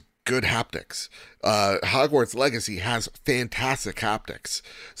Survivor has good haptics. Hogwarts Legacy has fantastic haptics.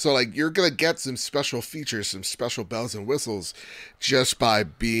 So you're going to get some special features, some special bells and whistles just by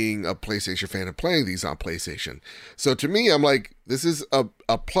being a PlayStation fan and playing these on PlayStation. So to me, I'm like, this is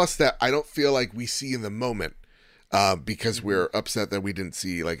a plus that I don't feel like we see in the moment because we're upset that we didn't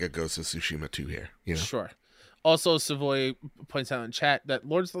see a Ghost of Tsushima 2 here. Sure. Also, Savoy points out in chat that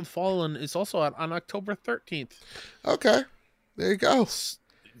Lords of the Fallen is also out on October 13th. Okay. There you go.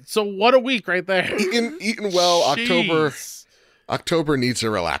 So what a week right there. Eating well. October needs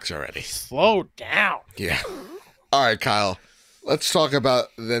to relax already. Slow down. Yeah. All right, Kyle. Let's talk about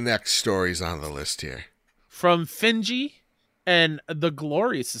the next stories on the list here. From Finji and the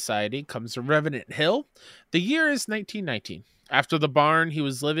Glory Society comes Revenant Hill. The year is 1919. After the barn he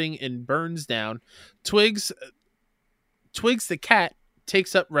was living in burns down, Twigs the cat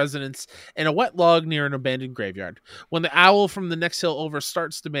takes up residence in a wet log near an abandoned graveyard. When the owl from the next hill over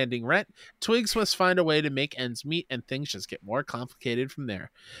starts demanding rent, Twigs must find a way to make ends meet, and things just get more complicated from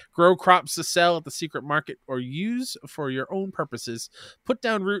there. Grow crops to sell at the secret market or use for your own purposes. Put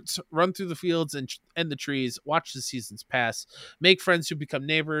down roots, run through the fields and the trees, watch the seasons pass. Make friends who become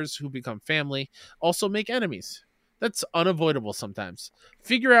neighbors, who become family. Also make enemies. That's unavoidable sometimes.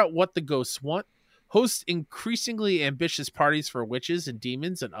 Figure out what the ghosts want. Host increasingly ambitious parties for witches and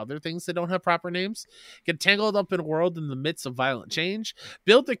demons and other things that don't have proper names. Get tangled up in a world in the midst of violent change.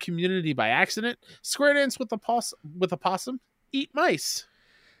 Build a community by accident. Square dance with a possum. Eat mice.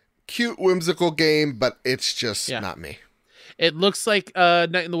 Cute, whimsical game, but it's just not me. It looks like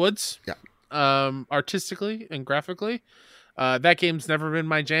Night in the Woods. Yeah. Artistically and graphically. That game's never been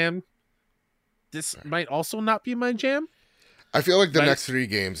my jam. This might also not be my jam. I feel like the next 3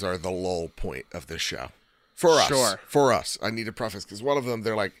 games are the lull point of this show. For us. Sure. For us. I need to preface, because one of them,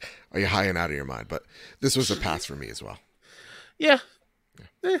 they're like, are you high and out of your mind? But this was a pass for me as well. Yeah.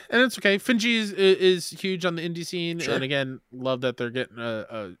 And it's okay. Finji is huge on the indie scene. Sure. And again, love that they're getting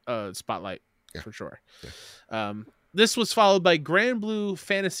a spotlight for sure. Yeah. This was followed by Grand Blue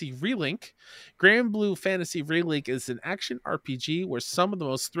Fantasy Relink. Grand Blue Fantasy Relink is an action RPG where some of the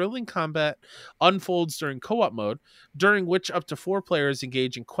most thrilling combat unfolds during co-op mode, during which up to 4 players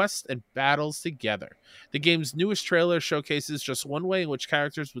engage in quests and battles together. The game's newest trailer showcases just one way in which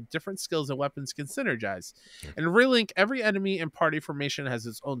characters with different skills and weapons can synergize. In Relink, every enemy and party formation has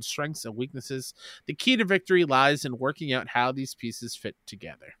its own strengths and weaknesses. The key to victory lies in working out how these pieces fit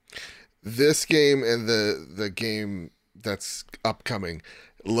together. This game and the game that's upcoming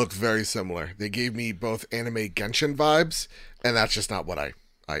look very similar. They gave me both anime Genshin vibes, and that's just not what I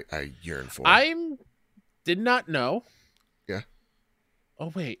yearn for. Did not know. Yeah.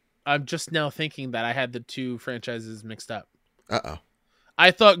 Oh, wait. I'm just now thinking that I had the two franchises mixed up. Uh-oh.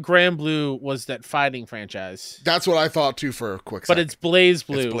 I thought Grand Blue was that fighting franchise. That's what I thought, too, for a quick But second. it's Blaze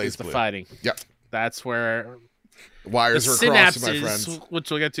Blue It's Blaze is the Blue. Fighting. Yep. That's where... Wires the were crossed, my synapses, friends.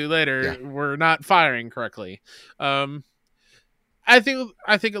 which we'll get to later, Yeah. were not firing correctly. I think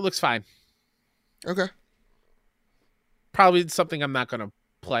it looks fine. Okay. Probably something I'm not going to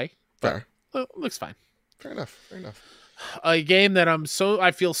play. Fair. But it looks fine. Fair enough. Fair enough. A game that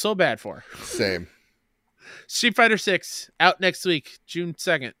I feel so bad for. Same. Street Fighter 6 out next week, June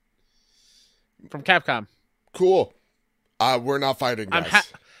 2nd, from Capcom. Cool. We're not fighting, guys. I'm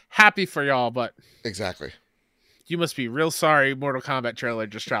happy for y'all, but Exactly. you must be real sorry Mortal Kombat trailer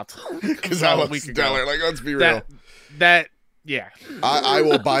just dropped. Because that looks stellar. Like, let's be real. Yeah. I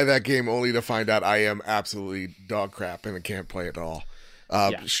will buy that game only to find out I am absolutely dog crap and I can't play it at all.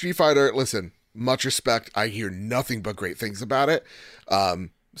 Yeah. Street Fighter, listen, much respect. I hear nothing but great things about it.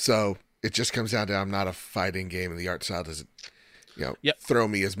 So it just comes down to I'm not a fighting game, and the art style doesn't, throw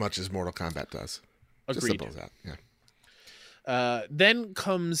me as much as Mortal Kombat does. Agreed. Just simple as that. Yeah. Then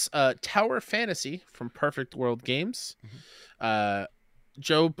comes Tower Fantasy from Perfect World Games.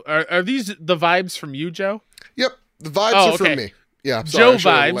 Joe, are these the vibes from you, Joe? Yep. The vibes are okay. from me. Yeah. Joe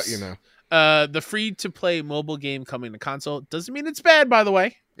sorry, vibes. let you know. The free-to-play mobile game coming to console. Doesn't mean it's bad, by the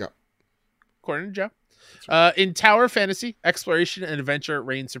way. Yeah. According to Joe. In Tower Fantasy, exploration and adventure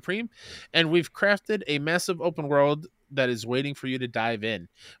reign supreme, and we've crafted a massive open world that is waiting for you to dive in.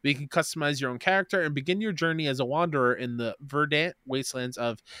 We can customize your own character and begin your journey as a wanderer in the verdant wastelands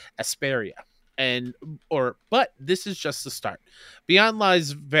of Asperia. But this is just the start. Beyond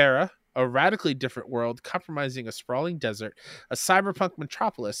lies Vera, a radically different world comprising a sprawling desert, a cyberpunk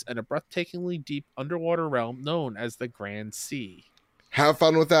metropolis, and a breathtakingly deep underwater realm known as the Grand Sea. Have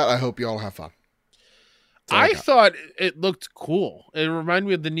fun with that. I hope you all have fun. I thought it looked cool. It reminded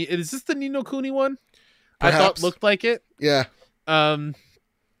me of is this the Ni no Kuni one? Perhaps. I thought looked like it. Yeah.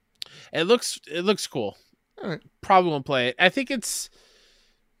 It looks cool. All right. Probably won't play it. I think it's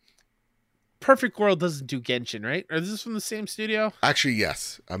Perfect World doesn't do Genshin, right? Or is this from the same studio? Actually,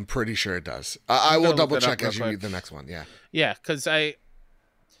 yes. I'm pretty sure it does. I will double check as you read the next one. Yeah. Yeah, because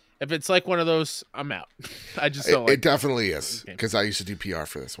if it's like one of those, I'm out. I just don't like it. Definitely is, because I used to do PR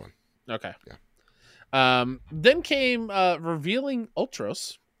for this one. Okay. Yeah. Then came Revealing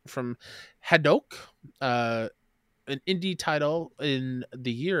Ultros from Hadok, an indie title in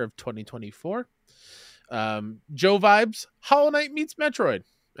the year of 2024. Joe vibes, Hollow Knight meets Metroid.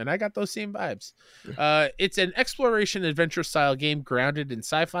 And I got those same vibes. It's an exploration adventure style game grounded in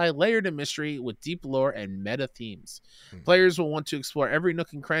sci-fi, layered in mystery with deep lore and meta themes. Players will want to explore every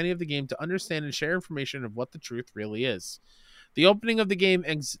nook and cranny of the game to understand and share information of what the truth really is. The opening of the game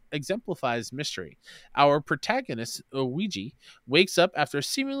exemplifies mystery. Our protagonist, Ouija, wakes up after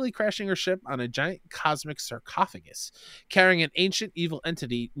seemingly crashing her ship on a giant cosmic sarcophagus, carrying an ancient evil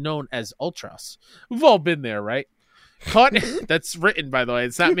entity known as Ultros. We've all been there, right? That's written, by the way,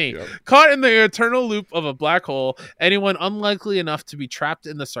 it's not me. Yep. Caught in the eternal loop of a black hole, anyone unlikely enough to be trapped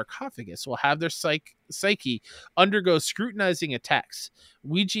in the sarcophagus will have their psyche undergo scrutinizing attacks.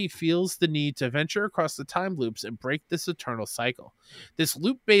 Ouija feels the need to venture across the time loops and break this eternal cycle. This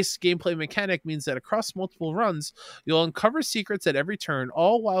loop-based gameplay mechanic means that across multiple runs, you'll uncover secrets at every turn,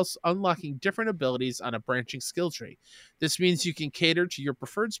 all whilst unlocking different abilities on a branching skill tree. This means you can cater to your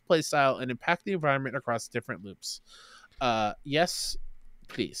preferred playstyle and impact the environment across different loops. Yes,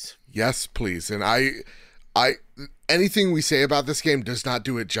 please. Yes, please. And I anything we say about this game does not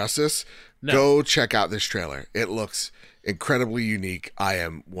do it justice. No. Go check out this trailer. It looks incredibly unique. I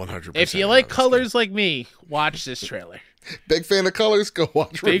am 100%. If you like colors like me, watch this trailer. Big fan of colors, go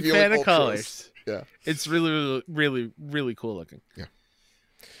watch Big Revealing fan of Ultros. colors. Yeah. It's really, really, really cool looking. Yeah.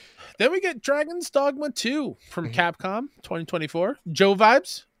 Then we get Dragon's Dogma 2 from Capcom 2024. Joe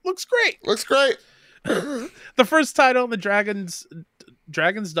vibes. Looks great. Looks great. The first title in the Dragon's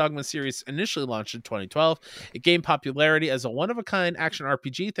Dragon's Dogma series initially launched in 2012. It gained popularity as a one-of-a-kind action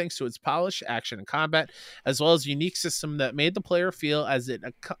RPG thanks to its polished action and combat, as well as a unique system that made the player feel as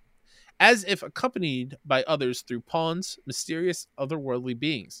if accompanied by others through pawns, mysterious otherworldly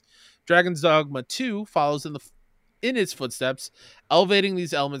beings. Dragon's Dogma 2 follows in its footsteps, elevating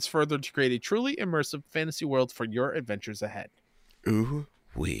these elements further to create a truly immersive fantasy world for your adventures ahead. Ooh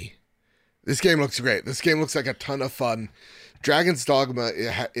wee. This game looks great. This game looks like a ton of fun. Dragon's Dogma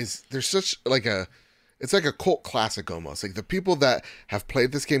there's such like it's like a cult classic almost. Like the people that have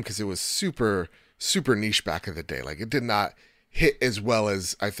played this game, because it was super, super niche back in the day. Like it did not hit as well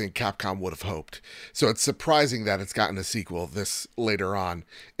as I think Capcom would have hoped. So it's surprising that it's gotten a sequel this later on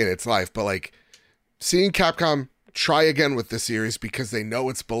in its life. But like seeing Capcom try again with this series because they know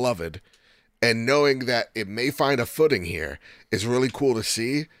it's beloved and knowing that it may find a footing here is really cool to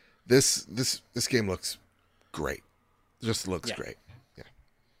see. This game looks great. Just looks great. Yeah.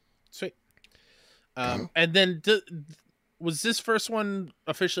 Sweet. And then was this first one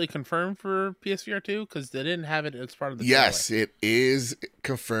officially confirmed for PSVR 2? Because they didn't have it as part of the Yes, trailer. it is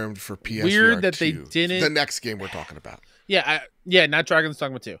confirmed for PSVR 2. Weird that they didn't. The next game we're talking about. Yeah, not Dragon's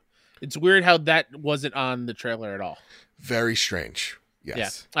Dogma 2. It's weird how that wasn't on the trailer at all. Very strange.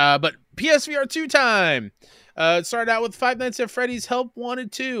 Yes. Yeah. But PSVR 2 time. It started out with Five Nights at Freddy's Help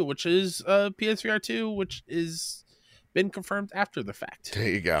Wanted 2, which is PSVR 2, which is been confirmed after the fact. There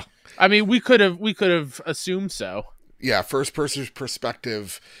you go. I mean, we could have assumed so. Yeah, first person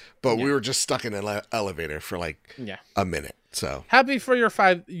perspective, but we were just stuck in an elevator for like a minute. So happy for you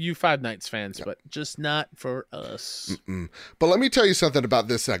Five Nights fans, but just not for us. But let me tell you something about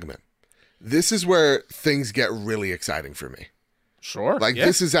this segment. This is where things get really exciting for me. Sure. Like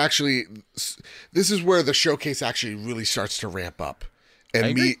this is where the showcase actually really starts to ramp up,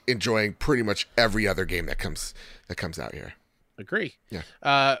 and me enjoying pretty much every other game that comes out here. Agree.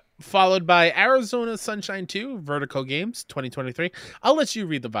 Yeah. Followed by Arizona Sunshine 2, Vertigo Games, 2023. I'll let you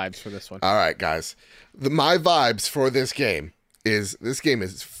read the vibes for this one. All right, guys. My vibes for this game is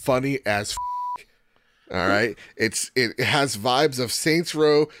funny as all right. It has vibes of Saints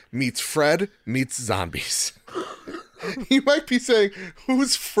Row meets Fred meets zombies. You might be saying,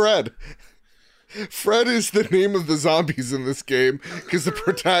 who's Fred? Fred is the name of the zombies in this game because the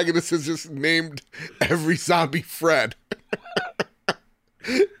protagonist has just named every zombie Fred.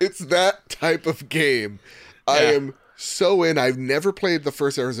 It's that type of game. Yeah. I am so in. I've never played the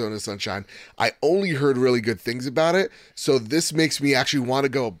first Arizona Sunshine. I only heard really good things about it. So this makes me actually want to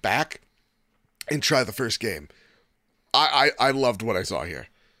go back and try the first game. I loved what I saw here.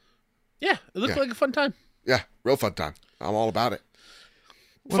 Yeah, it looked like a fun time. Yeah, real fun time. I'm all about it.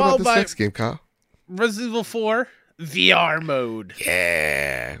 What Followed about this next game, Kyle? Resident Evil 4 VR mode.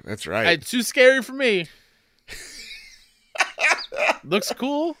 Yeah, that's right. It's too scary for me. Looks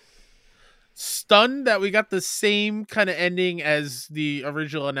cool. Stunned that we got the same kind of ending as the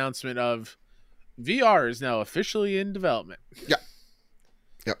original announcement of VR is now officially in development. Yeah.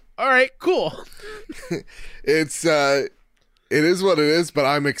 Yep. All right, cool. It is what it is, but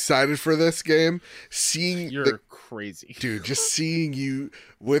I'm excited for this game. You're crazy. Dude, just seeing you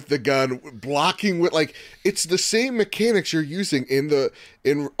with the gun, blocking with, like, it's the same mechanics you're using in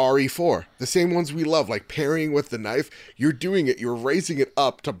RE4. The same ones we love, like parrying with the knife. You're doing it. You're raising it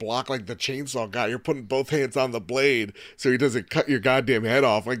up to block, like, the chainsaw guy. You're putting both hands on the blade so he doesn't cut your goddamn head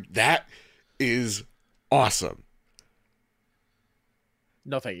off. Like, that is awesome.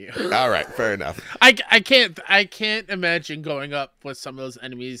 No, thank you. All right, fair enough. I can't imagine going up with some of those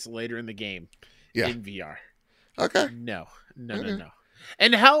enemies later in the game in VR. Okay. No.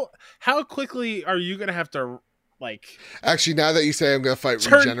 And how quickly are you gonna have to, like? Actually, now that you say I'm gonna fight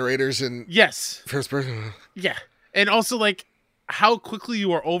regenerators in first person. Yeah, and also like how quickly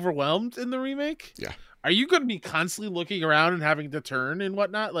you are overwhelmed in the remake. Yeah. Are you going to be constantly looking around and having to turn and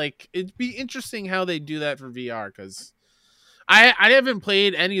whatnot? Like, it'd be interesting how they do that for VR because. I haven't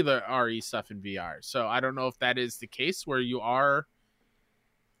played any of the RE stuff in VR, so I don't know if that is the case where you are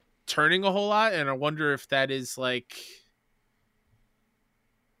turning a whole lot, and I wonder if that is like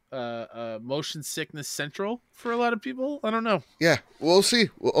motion sickness central for a lot of people. I don't know. Yeah, we'll see.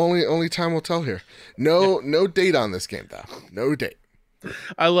 Only time will tell here. No date on this game though. No date.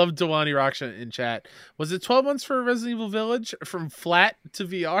 I love Dewani Raksha in chat. Was it 12 months for Resident Evil Village from flat to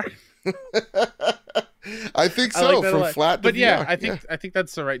VR? I think so. Like from flat to VR. I think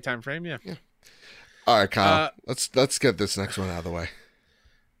that's the right time frame. Yeah. All right, Kyle. Let's get this next one out of the way.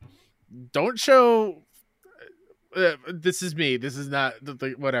 Don't show. This is me. This is not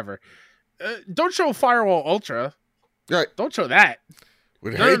whatever. Don't show Firewall Ultra. Right. Don't show that.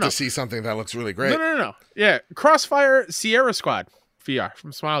 We'd hate to see something that looks really great. No. Yeah, Crossfire Sierra Squad. VR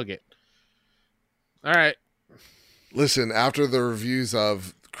from Smilegate. All right. Listen, after the reviews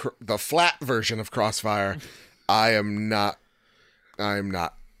of the flat version of Crossfire, I am not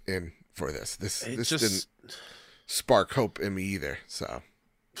in for this. This didn't spark hope in me either. So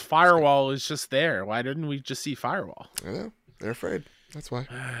Firewall is just there. Why didn't we just see Firewall? I know. They're afraid. That's why.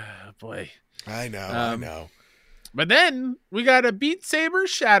 Boy. I know. But then we got a Beat Saber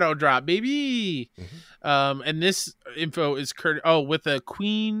Shadow Drop, baby. Mm-hmm. And this info is with a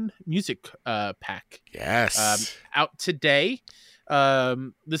Queen music pack. Yes. Out today.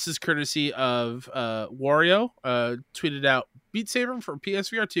 This is courtesy of Wario. Tweeted out, Beat Saber for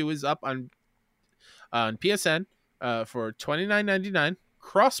PSVR 2 is up on PSN for $29.99.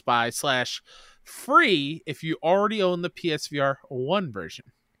 Cross-buy / free if you already own the PSVR 1 version.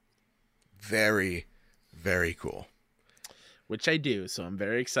 Very, very cool. Which I do, so I'm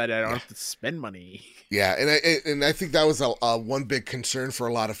very excited. I don't have to spend money. Yeah, and I think that was a one big concern for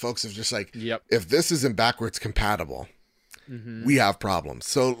a lot of folks of just like, if this isn't backwards compatible, we have problems.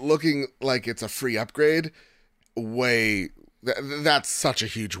 So looking like it's a free upgrade, that's such a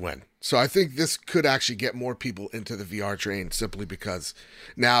huge win. So I think this could actually get more people into the VR train simply because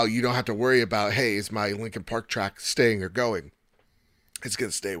now you don't have to worry about, hey, is my Linkin Park track staying or going? It's going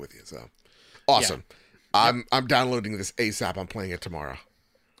to stay with you. So awesome. Yeah. I'm downloading this ASAP. I'm playing it tomorrow.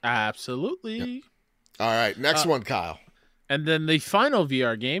 Absolutely. Yep. All right. Next one, Kyle. And then the final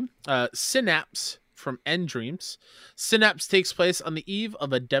VR game, Synapse from End Dreams. Synapse takes place on the eve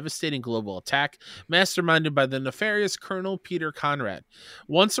of a devastating global attack, masterminded by the nefarious Colonel Peter Conrad.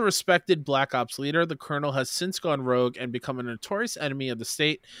 Once a respected Black Ops leader, the Colonel has since gone rogue and become a notorious enemy of the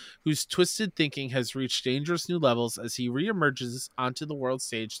state, whose twisted thinking has reached dangerous new levels as he reemerges onto the world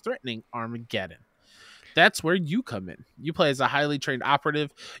stage, threatening Armageddon. That's where you come in. You play as a highly trained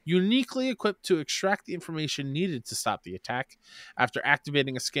operative, uniquely equipped to extract the information needed to stop the attack. After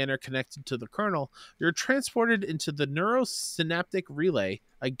activating a scanner connected to the Colonel, you're transported into the neurosynaptic relay,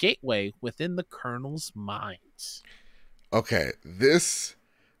 a gateway within the Colonel's mind. Okay, this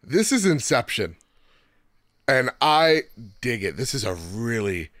is Inception, and I dig it. This is a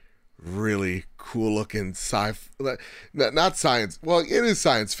really, really cool looking not science. Well, it is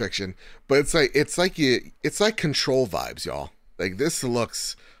science fiction, but it's like Control vibes, y'all. Like, this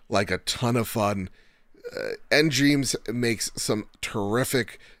looks like a ton of fun. End Dreams makes some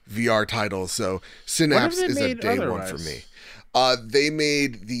terrific VR titles, so Synapse is a day one for me. They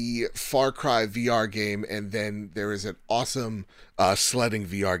made the Far Cry VR game, and then there is an awesome sledding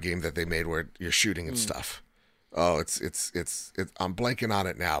VR game that they made where you're shooting and stuff. Oh, it's I'm blanking on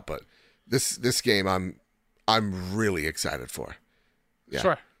it now, but this game I'm really excited for. Yeah.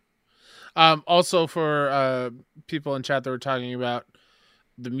 Sure. Also for people in chat that were talking about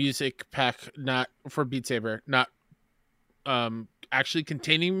the music pack, not for Beat Saber, not actually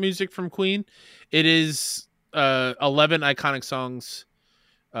containing music from Queen. It is 11 iconic songs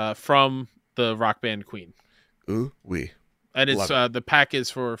from the rock band Queen. Ooh wee. And it's the pack is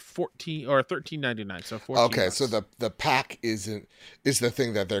for $14 or $13.99. So $14. Okay, so the pack is the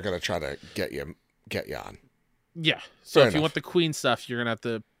thing that they're gonna try to get you on. Yeah. So if you want the Queen stuff, you're gonna have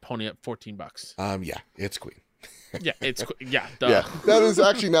to pony up $14. Yeah, it's Queen. Yeah, it's duh. Yeah. That is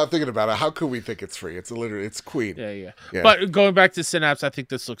actually, not thinking about it. How could we think it's free? It's Queen. Yeah. But going back to Synapse, I think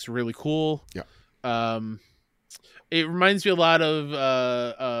this looks really cool. Yeah. It reminds me a lot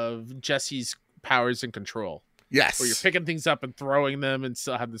of Jesse's Powers and Control. Yes. Where you're picking things up and throwing them and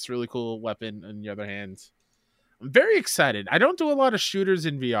still have this really cool weapon in your other hand. I'm very excited. I don't do a lot of shooters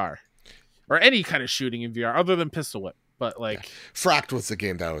in VR. Or any kind of shooting in VR other than Pistol Whip. But Fracked was the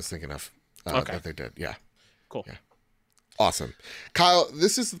game that I was thinking of. Okay. That they did. Yeah. Cool. Yeah. Awesome. Kyle,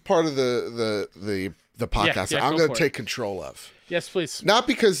 this is part of the podcast that I'm going to take control of. Yes, please. Not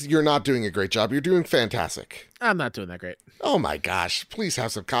because you're not doing a great job. You're doing fantastic. I'm not doing that great. Oh my gosh. Please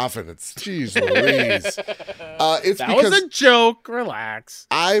have some confidence. Jeez Louise. That was a joke. Relax.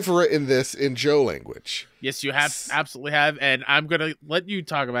 I've written this in Joe language. Yes, you have. Absolutely have. And I'm going to let you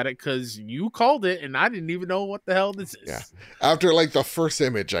talk about it because you called it and I didn't even know what the hell this is. Yeah. After the first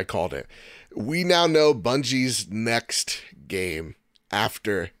image, I called it. We now know Bungie's next game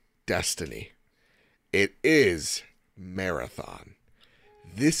after Destiny. It is Marathon.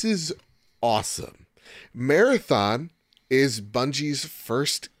 This is awesome. Marathon is Bungie's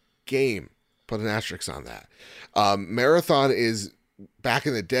first game. Put an asterisk on that. Marathon is, back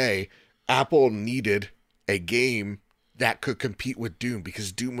in the day, Apple needed a game that could compete with Doom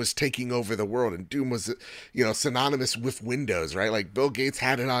because Doom was taking over the world and Doom was, synonymous with Windows, right? Like, Bill Gates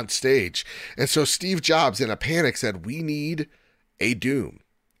had it on stage. And so Steve Jobs, in a panic, said, we need a Doom.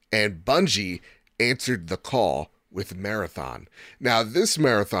 And Bungie answered the call with Marathon. Now, this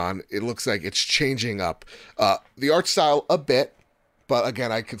Marathon, it looks like it's changing up the art style a bit, but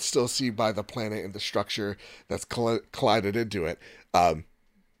again, I could still see by the planet and the structure that's collided into it.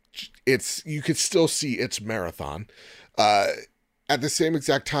 You could still see it's Marathon. At the same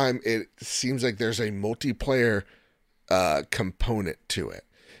exact time, it seems like there's a multiplayer component to it.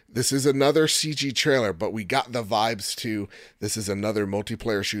 This is another CG trailer, but we got the vibes to this is another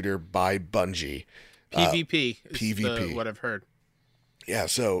multiplayer shooter by Bungie. PvP is PvP. what I've heard. Yeah,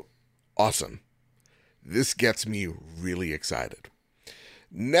 so awesome. This gets me really excited.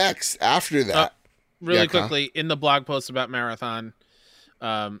 Next, after that, really quickly, in the blog post about Marathon,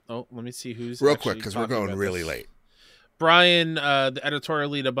 let me see who's real quick because we're going really late. Brian, the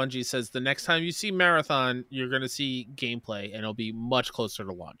editorial lead of Bungie, says the next time you see Marathon, you're going to see gameplay, and it'll be much closer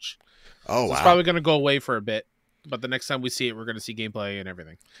to launch. Oh, wow. It's probably going to go away for a bit, but the next time we see it, we're going to see gameplay and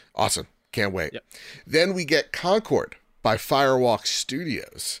everything. Awesome. Can't wait. Yep. Then we get Concord by Firewalk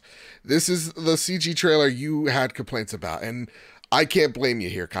Studios. This is the CG trailer you had complaints about, and I can't blame you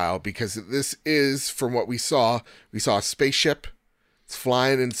here, Kyle, because this is, from what we saw a spaceship. It's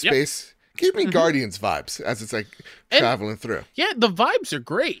flying in space. Yep. Give me Guardians vibes as it's like traveling through. Yeah, the vibes are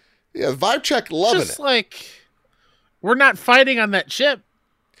great. Yeah, vibe check, loving just it. Like, we're not fighting on that ship.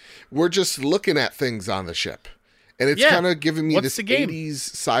 We're just looking at things on the ship. And it's kind of giving me this 80s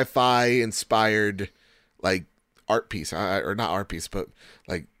sci-fi inspired, like, art piece. Or not art piece, but,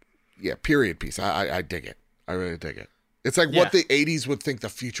 like, period piece. I dig it. I really dig it. It's like what the 80s would think the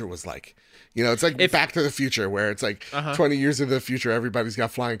future was like. You know, it's like Back to the Future, where it's like 20 years into the future, everybody's got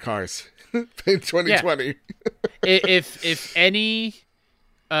flying cars. In 2020. Yeah. if any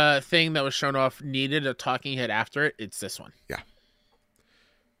thing that was shown off needed a talking head after it, it's this one. Yeah.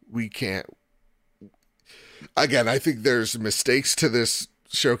 We can't. Again, I think there's mistakes to this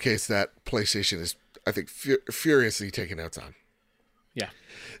showcase that PlayStation is, I think, furiously taking notes on. Yeah.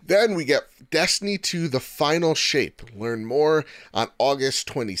 Then we get Destiny 2 The Final Shape. Learn more on August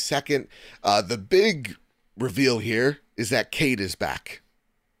 22nd. The big reveal here is that Cade is back.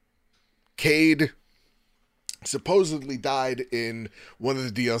 Cade supposedly died in one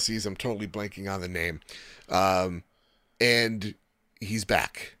of the DLCs. I'm totally blanking on the name. And he's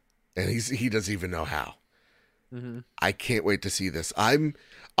back. And he doesn't even know how. Mm-hmm. I can't wait to see this.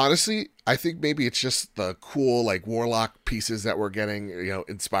 Honestly, I think maybe it's just the cool, like, Warlock pieces that we're getting, you know,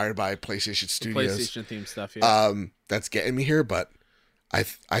 inspired by PlayStation Studios. PlayStation themed stuff, yeah. That's getting me here, but I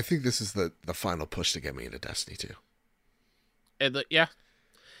think this is the final push to get me into Destiny 2. Yeah.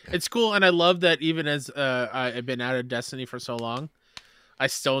 It's cool, and I love that even as I've been out of Destiny for so long, I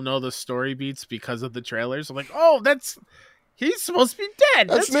still know the story beats because of the trailers. I'm like, oh, he's supposed to be dead.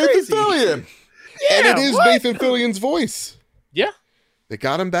 That's Nathan crazy. Fillion. Yeah, and it is Nathan Fillion's voice. Yeah. They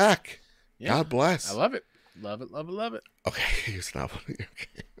got him back. Yeah. God bless. I love it. Love it, love it, love it. Okay, it's not one of you.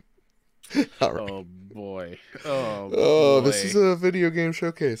 Okay. All right. Oh, boy. Oh, boy. This is a video game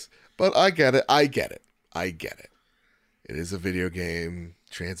showcase. But I get it. It is a video game,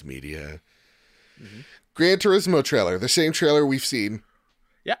 transmedia. Mm-hmm. Gran Turismo trailer. The same trailer we've seen.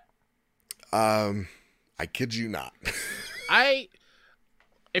 Yeah. I kid you not.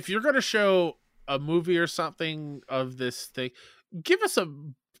 If you're going to show a movie or something of this thing, give us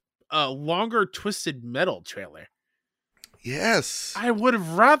a longer Twisted Metal trailer. Yes. I would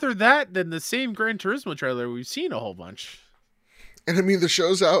have rather that than the same Gran Turismo trailer we've seen a whole bunch. And I mean, the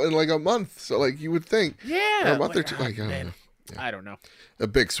show's out in like a month, so like you would think. Yeah. A month or two. Like, I don't know. A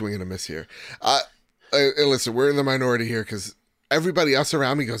big swing and a miss here. And listen, we're in the minority here because everybody else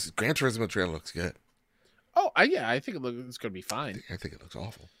around me goes, Gran Turismo trailer looks good. Oh, I think it's going to be fine. I think it looks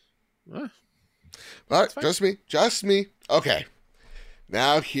awful. But just me. Okay.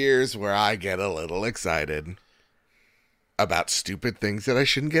 Now here's where I get a little excited about stupid things that I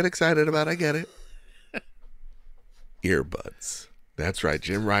shouldn't get excited about. I get it. Earbuds. That's right.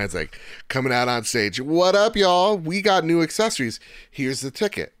 Jim Ryan's like coming out on stage. What up, y'all? We got new accessories. Here's the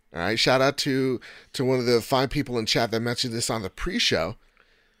ticket. All right. Shout out to one of the fine people in chat that mentioned this on the pre-show.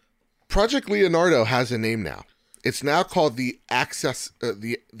 Project Leonardo has a name now. It's now called the Access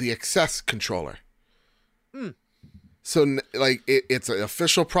controller. Mm. So, like, it's an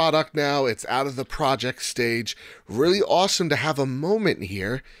official product now. It's out of the project stage. Really awesome to have a moment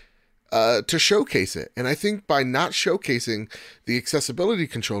here to showcase it. And I think by not showcasing the accessibility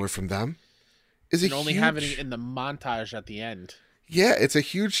controller from them is only having it in the montage at the end. Yeah, it's a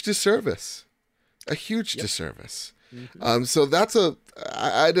huge disservice. Disservice. Mm-hmm. So that's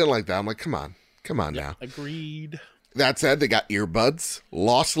I didn't like that. I'm like, come on now. Agreed. That said, they got earbuds,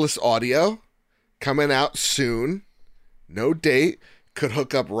 lossless audio coming out soon. No date. could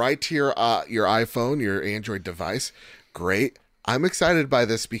hook up right to your iPhone, your Android device. Great. I'm excited by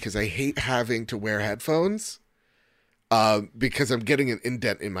this because I hate having to wear headphones because I'm getting an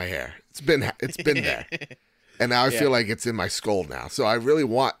indent in my hair. It's been there. And now I feel like it's in my skull now. So I really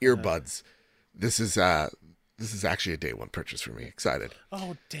want earbuds. This is actually a day one purchase for me. Excited.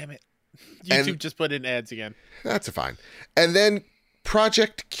 Oh, damn it. YouTube just put in ads again. That's fine. And then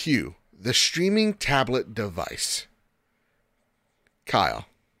Project Q, the streaming tablet device. Kyle.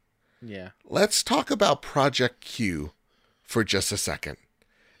 Yeah. Let's talk about Project Q for just a second.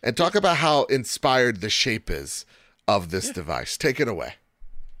 And talk about how inspired the shape is of this device. Take it away.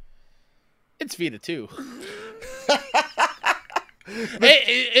 It's Vita 2.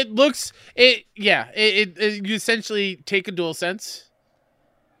 You essentially take a DualSense,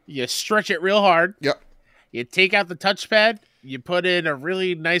 you stretch it real hard. Yep. You take out the touchpad, you put in a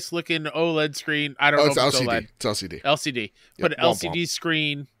really nice looking OLED screen. I don't know if it's LCD. OLED. It's LCD. LCD. Put Yep. an LCD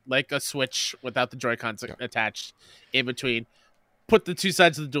screen like a Switch without the Joy-Cons attached in between. Put the two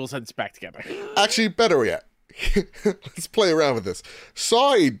sides of the DualSense back together. Actually, better yet. Let's play around with this.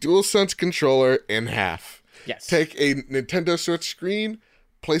 Saw a DualSense controller in half. Yes. Take a Nintendo Switch screen,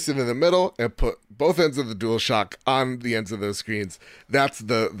 place it in the middle, and put both ends of the DualShock on the ends of those screens. That's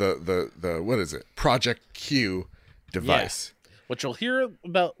the what is it? Project Q device. Yeah. Which you'll hear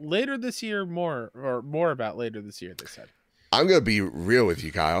about later this year, more about later this year, they said. I'm gonna be real with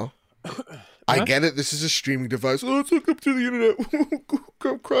you, Kyle. I get it. This is a streaming device. Let's hook up to the internet.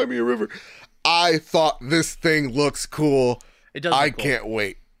 Come cry me a river. I thought this thing looks cool. It does. I look cool. can't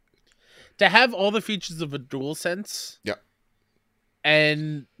wait to have all the features of a DualSense. Yep.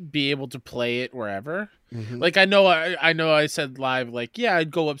 And be able to play it wherever. Mm-hmm. Like I know I said live, like, yeah, I'd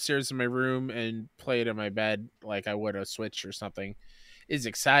go upstairs in my room and play it in my bed like I would a Switch or something. Is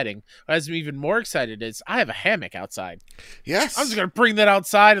exciting. What I'm even more excited is I have a hammock outside. Yes. I'm just gonna bring that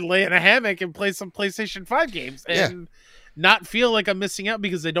outside and lay in a hammock and play some PlayStation 5 games and not feel like I'm missing out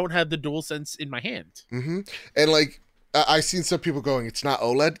because I don't have the DualSense in my hand. Mm-hmm. And like I've seen some people going, it's not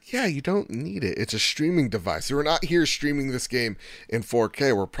OLED. Yeah, you don't need it. It's a streaming device. We're not here streaming this game in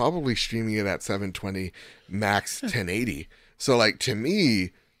 4K. We're probably streaming it at 720 max 1080. So like to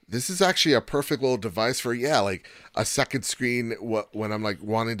me, this is actually a perfect little device for, like a second screen when I'm like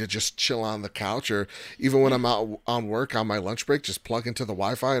wanting to just chill on the couch, or even when I'm out on work on my lunch break, just plug into the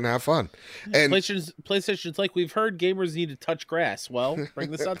Wi-Fi and have fun. And PlayStation's like, we've heard gamers need to touch grass. Well, bring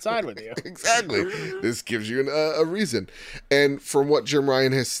this outside with you. Exactly. This gives you a reason. And from what Jim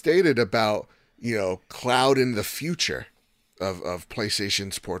Ryan has stated about, cloud in the future of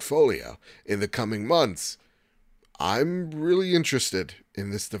PlayStation's portfolio in the coming months, I'm really interested in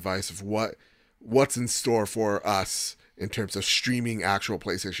this device of what's in store for us in terms of streaming actual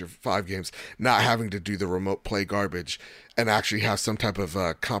PlayStation 5 games, not having to do the remote play garbage, and actually have some type of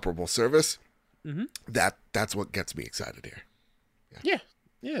comparable service. Mm-hmm. That's what gets me excited here. Yeah,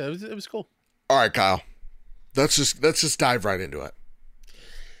 it was cool. All right, Kyle, let's just dive right into it.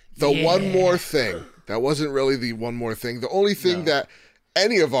 One more thing. That wasn't really the one more thing. The only thing that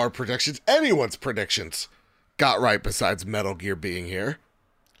anyone's predictions got right besides Metal Gear being here.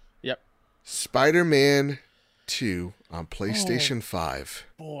 Yep. Spider-Man 2 on PlayStation 5.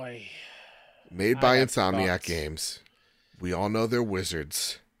 Boy. Made by Insomniac Games. We all know they're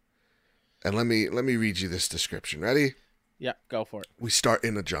wizards. And let me read you this description. Ready? Yep, go for it. We start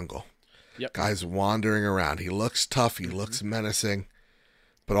in a jungle. Yep. Guy's wandering around. He looks tough. He looks menacing.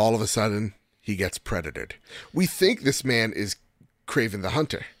 But all of a sudden, he gets predatored. We think this man is Kraven the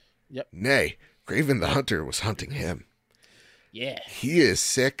Hunter. Yep. Nay, Kraven the Hunter was hunting him. Yeah. He is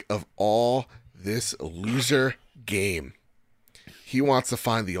sick of all this loser game. He wants to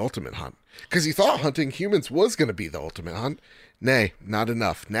find the ultimate hunt. Because he thought hunting humans was going to be the ultimate hunt. Nay, not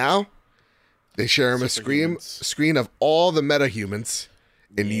enough. Now, they share him a screen of all the metahumans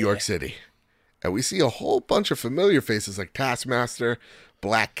in New York City. And we see a whole bunch of familiar faces like Taskmaster,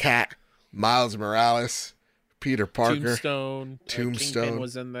 Black Cat, Miles Morales, Peter Parker. Tombstone. Kingpin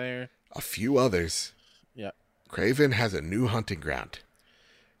was in there. A few others. Yep. Kraven has a new hunting ground.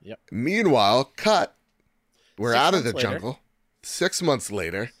 Yep. Meanwhile, we're out of the jungle. 6 months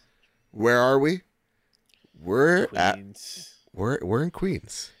later, where are we? We're Queens. We're in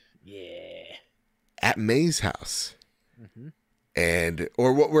Queens. Yeah. At May's house. Mm-hmm.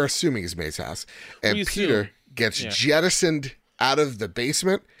 Or what we're assuming is May's house. And Peter gets jettisoned out of the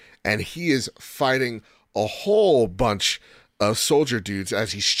basement, and he is fighting a whole bunch of soldier dudes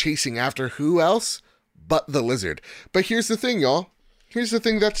as he's chasing after who else but the lizard. But here's the thing, y'all. Here's the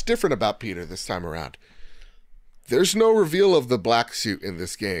thing that's different about Peter this time around. There's no reveal of the black suit in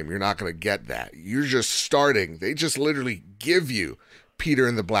this game. You're not going to get that. You're just starting. They just literally give you Peter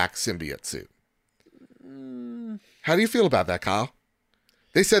in the black symbiote suit. How do you feel about that, Kyle?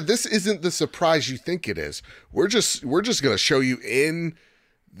 They said this isn't the surprise you think it is. We're just going to show you in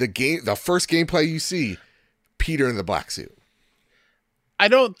the game, the first gameplay you see, Peter in the black suit. I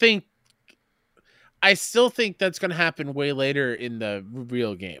still think that's going to happen way later in the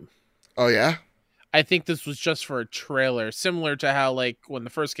real game. Oh, yeah? I think this was just for a trailer, similar to how, like, when the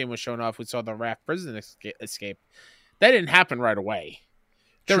first game was shown off, we saw the Raft prison escape. That didn't happen right away.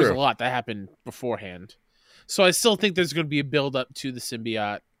 There was a lot that happened beforehand. So I still think there's going to be a build-up to the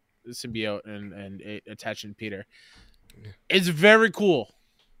symbiote and it attaching Peter. It's very cool.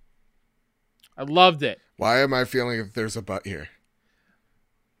 I loved it. Why am I feeling that there's a but here?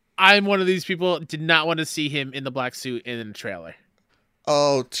 I'm one of these people did not want to see him in the black suit in the trailer.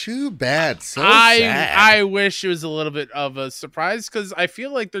 Oh, too bad. So sad. I wish it was a little bit of a surprise because I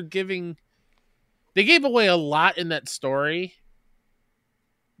feel like they gave away a lot in that story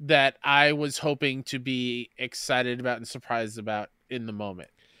that I was hoping to be excited about and surprised about in the moment.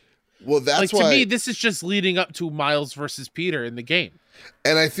 Well, that's why to me, this is just leading up to Miles versus Peter in the game.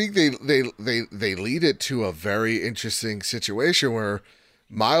 And I think they lead it to a very interesting situation where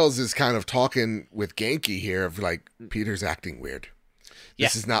Miles is kind of talking with Genki here of like, Peter's acting weird.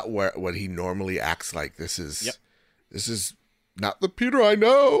 This is not what he normally acts like. This is not the Peter I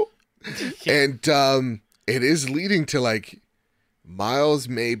know. And it is leading to like Miles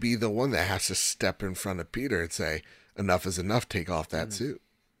may be the one that has to step in front of Peter and say, enough is enough, take off that suit.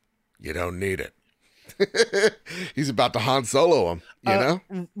 You don't need it. He's about to Han Solo him, you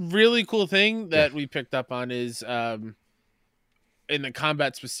know? Really cool thing that we picked up on is in the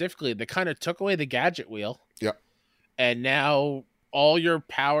combat specifically, they kind of took away the gadget wheel. Yep. And now all your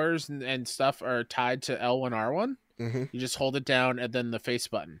powers and stuff are tied to L1, R1. Mm-hmm. You just hold it down and then the face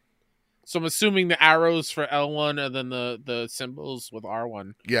button. So I'm assuming the arrows for L1 and then the symbols with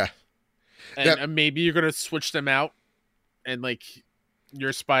R1. Yeah. And maybe you're going to switch them out and like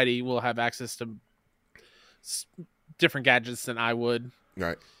your Spidey will have access to different gadgets than I would.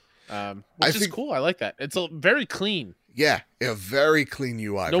 Right. Which is cool. I like that. It's very clean. Yeah. A very clean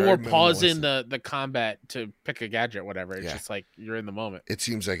UI. No more pausing the combat to pick a gadget, whatever. It's just like you're in the moment. It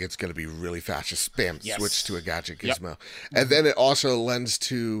seems like it's going to be really fast. Just spam, switch to a gadget gizmo. Yep. And then it also lends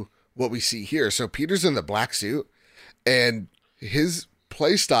to what we see here. So Peter's in the black suit and his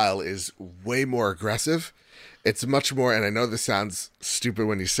play style is way more aggressive. It's much more, and I know this sounds stupid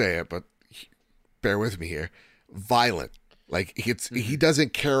when you say it, but bear with me here, violent. Like he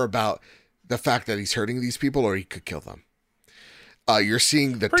doesn't care about the fact that he's hurting these people or he could kill them. You're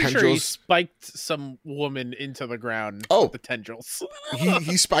seeing the Pretty tendrils. Sure he spiked some woman into the ground with the tendrils.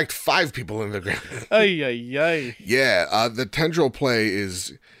 he spiked 5 people in the ground. Ay, ay, ay. Yeah, the tendril play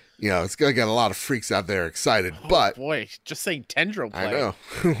is, it's going to get a lot of freaks out there excited, but boy, just saying tendril play. I know.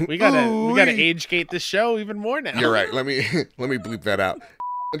 we gotta age gate this show even more now. You're right. Let me bleep that out.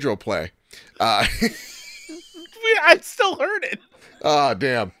 Tendril play. I still heard it. Oh,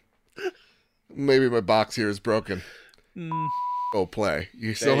 damn. Maybe my box here is broken. Oh, play.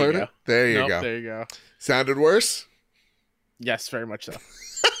 You still heard it? There you go. There you go. Sounded worse? Yes, very much so.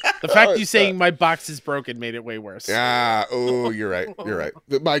 The fact you saying my box is broken made it way worse. Yeah. Oh, you're right. You're right.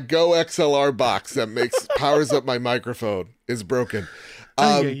 My Go XLR box that powers up my microphone is broken.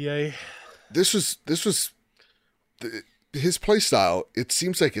 This was his play style. It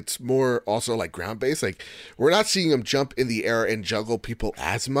seems like it's more also like ground based. Like we're not seeing him jump in the air and juggle people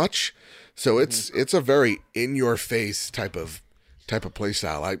as much. So it's a very in your face type of play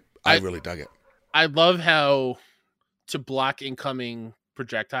style. I really dug it. I love how to block incoming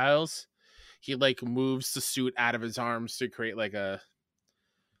projectiles, he like moves the suit out of his arms to create like a,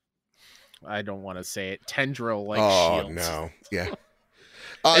 I don't want to say it, tendril like shield. Oh no, yeah.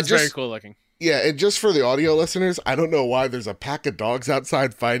 It's very cool looking. Yeah, and just for the audio listeners, I don't know why there's a pack of dogs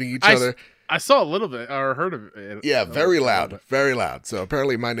outside fighting each other. I saw a little bit, or heard of it. Yeah, very loud, very loud. So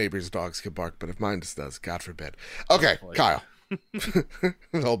apparently my neighbor's dogs can bark, but if mine just does, God forbid. Okay, Kyle. A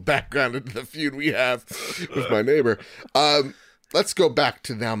little background into the feud we have with my neighbor. Let's go back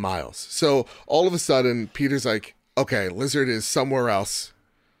to now Miles. So all of a sudden, Peter's like, okay, Lizard is somewhere else.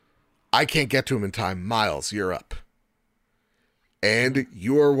 I can't get to him in time. Miles, you're up. And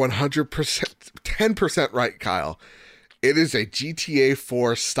you are 100%, 10% right, Kyle. It is a GTA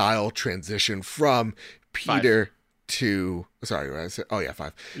 4 style transition from Peter to, sorry, what did I say? Oh yeah,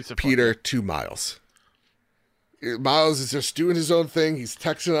 5. Peter to Miles. Miles is just doing his own thing. He's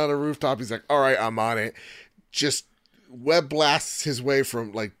texting on a rooftop. He's like, all right, I'm on it. Just web blasts his way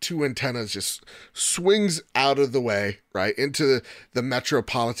from like 2 antennas, just swings out of the way, right, into the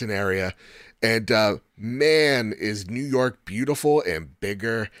metropolitan area. And man, is New York beautiful and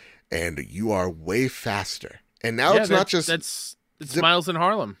bigger, and you are way faster. And now it's not just it's Miles in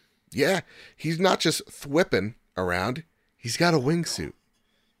Harlem. Yeah, he's not just thwipping around. He's got a wingsuit.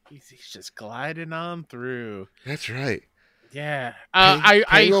 He's just gliding on through. That's right. Yeah. Paying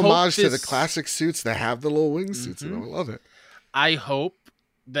I homage hope to the classic suits that have the little wingsuits. Mhm. I love it. I hope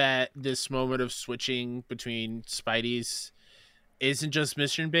that this moment of switching between Spideys isn't just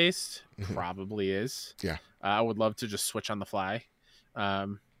mission based. Probably is. Yeah. I would love to just switch on the fly.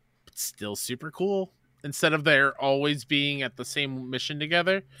 But still super cool. Instead of there always being at the same mission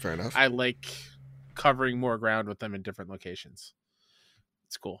together. Fair enough. I like covering more ground with them in different locations.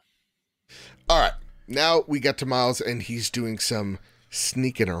 It's cool. All right. Now we get to Miles, and he's doing some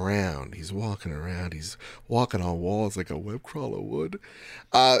sneaking around. He's walking around. He's walking on walls like a web crawler would.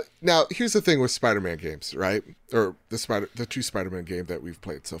 Now, here's the thing with Spider-Man games, right? Or the two Spider-Man game that we've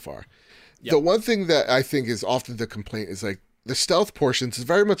played so far. Yep. The one thing that I think is often the complaint is like the stealth portions is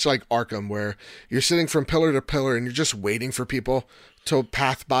very much like Arkham, where you're sitting from pillar to pillar and you're just waiting for people to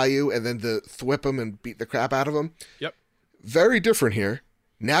pass by you and then to thwip them and beat the crap out of them. Yep. Very different here.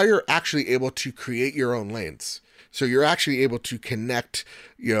 Now you're actually able to create your own lanes. So you're actually able to connect,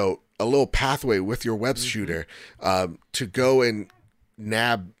 a little pathway with your web shooter to go and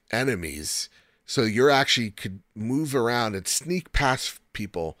nab enemies. So you're actually could move around and sneak past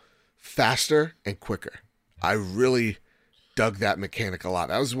people faster and quicker. I really dug that mechanic a lot.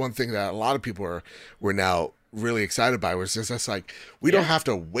 That was one thing that a lot of people were now really excited by, was just like, we don't have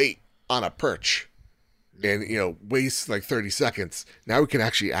to wait on a perch and, waste like 30 seconds. Now we can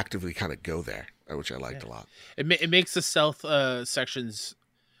actually actively kind of go there, which I liked a lot. It makes the stealth sections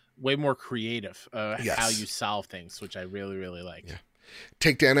way more creative, yes. how you solve things, which I really, really like. Yeah.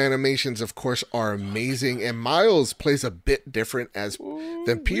 Takedown animations, of course, are amazing, and Miles plays a bit different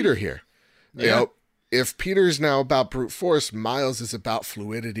than Peter here. Yeah. If Peter's now about brute force, Miles is about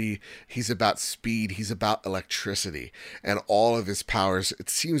fluidity. He's about speed. He's about electricity. And all of his powers, it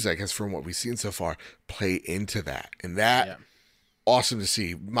seems like, as from what we've seen so far, play into that. And that, awesome to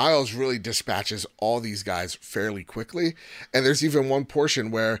see. Miles really dispatches all these guys fairly quickly. And there's even one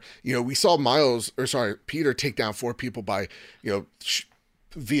portion where, we saw Peter take down 4 people by,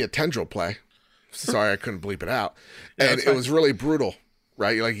 via tendril play. Sorry, I couldn't bleep it out. And it was really brutal.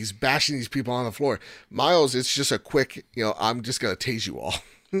 Right? Like, he's bashing these people on the floor. Miles, it's just a quick, I'm just going to tase you all.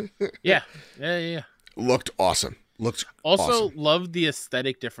 Yeah. Looked awesome. Looked also awesome. Loved the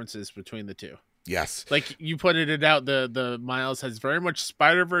aesthetic differences between the two. Yes. Like you pointed it out, the Miles has very much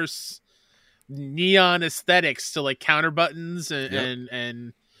Spider-Verse neon aesthetics to like counter buttons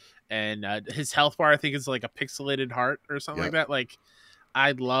and his health bar, I think, is like a pixelated heart or something like that. Like,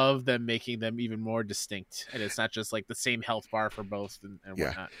 I love them making them even more distinct, and it's not just like the same health bar for both and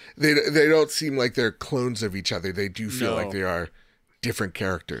whatnot. They don't seem like they're clones of each other. They do feel like they are different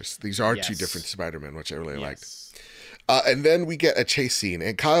characters. These are two different Spider-Men, which I really liked. And then we get a chase scene,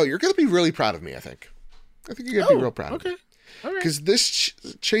 and Kyle, you're going to be really proud of me. I think you're going to be real proud of me. Okay, because this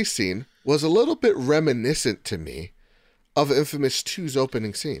chase scene was a little bit reminiscent to me of Infamous 2's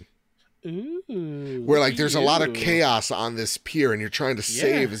opening scene. Ooh, where like there's a lot of chaos on this pier and you're trying to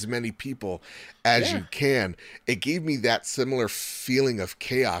save as many people as you can. It gave me that similar feeling of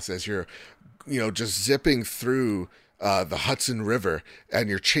chaos as you're just zipping through the Hudson River and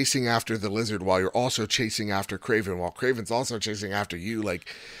you're chasing after the lizard while you're also chasing after Kraven while Kraven's also chasing after you. Like,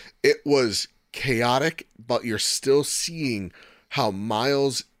 it was chaotic, but you're still seeing how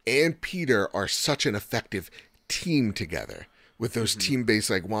Miles and Peter are such an effective team together. With those team-based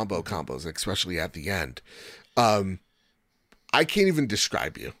like wombo combos, especially at the end. I can't even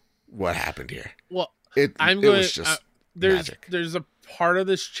describe you what happened here. Well, it was just magic. There's a part of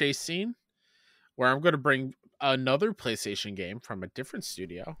this chase scene where I'm going to bring another PlayStation game from a different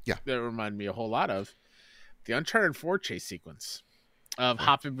studio. Yeah. That reminded me a whole lot of the Uncharted 4 chase sequence of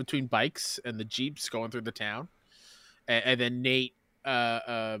hopping between bikes and the Jeeps going through the town. And then Nate,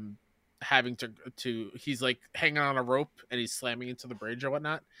 having to he's like hanging on a rope and he's slamming into the bridge or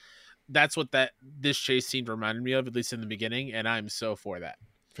whatnot. That's what this chase scene reminded me of, at least in the beginning, and I'm so for that.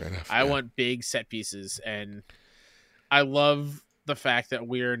 Fair enough. I want big set pieces, and I love the fact that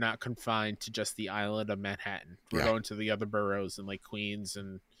we're not confined to just the island of Manhattan. We're going to the other boroughs and like Queens,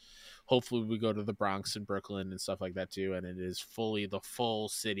 and hopefully we go to the Bronx and Brooklyn and stuff like that too, and it is fully the full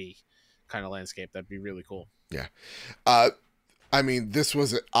city kind of landscape. That'd be really cool. Yeah. I mean, this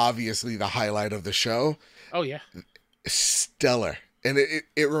was obviously the highlight of the show. Oh, yeah. Stellar. And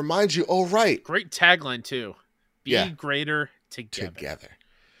it reminds you, great tagline, too. Be greater together.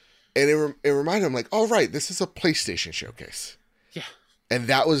 And it reminded him, like, this is a PlayStation showcase. Yeah. And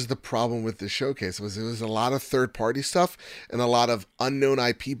that was the problem with the showcase, was it was a lot of third-party stuff and a lot of unknown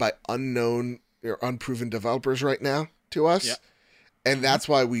IP by unknown or unproven developers right now to us. Yeah. And that's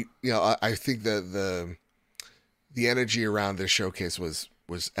why we, I think the energy around this showcase was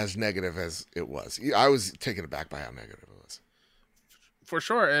as negative as it was. I was taken aback by how negative it was. For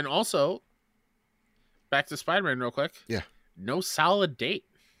sure. And also, back to Spider-Man real quick. Yeah. No solid date.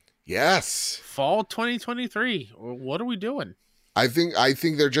 Yes. Fall 2023. What are we doing? I think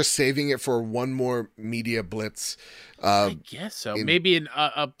they're just saving it for one more media blitz. I guess so. Maybe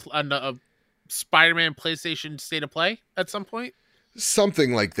a Spider-Man PlayStation State of Play at some point.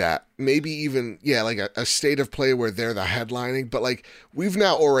 Something like that. Maybe even, like a state of play where they're the headlining. But like, we've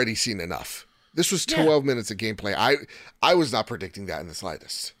now already seen enough. This was 12 minutes of gameplay. I was not predicting that in the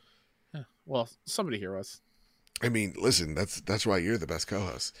slightest. Well, somebody here was. I mean, listen, that's why you're the best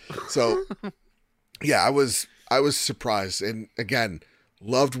co-host. So, yeah, I was surprised, and again,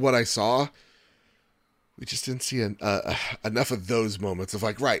 loved what I saw. We just didn't see enough of those moments of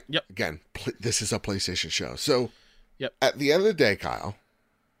like, right, again, this is a PlayStation show. So, at the end of the day, Kyle,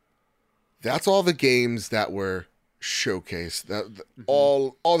 that's all the games that were showcased.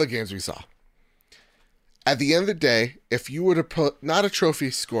 All the games we saw. At the end of the day, if you were to put not a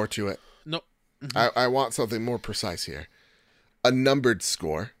trophy score to it, nope. I want something more precise here. A numbered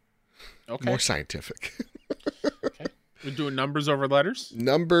score. Okay. More scientific. Okay. We're doing numbers over letters?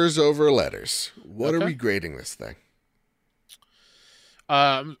 Numbers over letters. What are we grading this thing?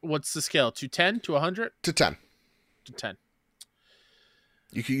 What's the scale? To 10? To 100? To 10. To 10.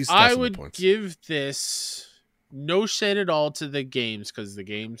 You can use decimal I would points. give this no shade at all to the games, because the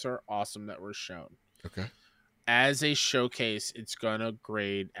games are awesome that were shown. Okay. As a showcase, it's gonna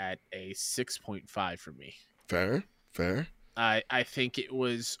grade at a 6.5 for me. Fair. I think it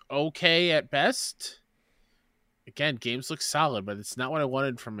was okay at best. Again, games look solid, but it's not what I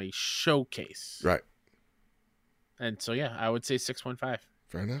wanted from a showcase. Right. And so, yeah, I would say 6.5.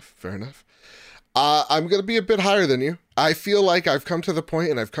 Fair enough. I'm going to be a bit higher than you. I feel like I've come to the point,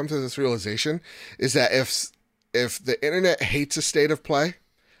 and I've come to this realization, is that if the internet hates a state of play,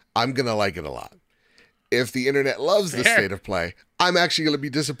 I'm going to like it a lot. If the internet loves the state of play, I'm actually going to be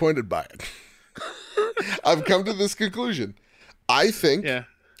disappointed by it. I've come to this conclusion. I think,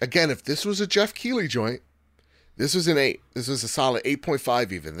 again, if this was a Jeff Keighley joint, this was an 8. This was a solid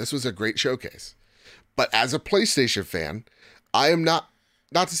 8.5 even. This was a great showcase. But as a PlayStation fan, I am not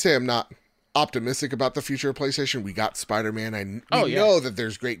to say I'm not optimistic about the future of PlayStation. We got Spider-Man. We know that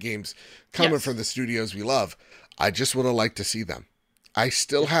there's great games coming from the studios we love. I just would have liked to see them. I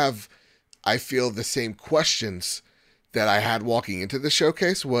still have, I feel, the same questions that I had walking into the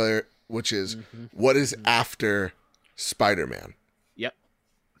showcase, which is, what is after Spider-Man? Yep.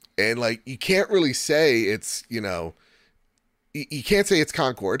 And like, you can't really say it's, you can't say it's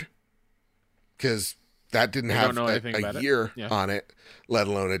Concord, because that didn't have a year on it, let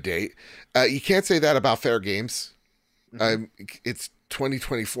alone a date. You can't say that about Fair Games. It's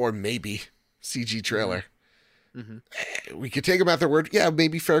 2024, maybe. CG trailer. We could take them at their word. Yeah,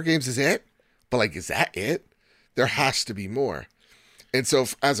 maybe Fair Games is it. But like, is that it? There has to be more. And so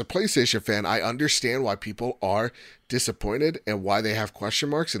as a PlayStation fan, I understand why people are disappointed and why they have question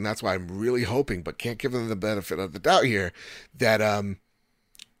marks. And that's why I'm really hoping, but can't give them the benefit of the doubt here, that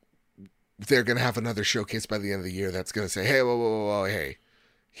they're going to have another showcase by the end of the year that's going to say, hey, whoa, hey,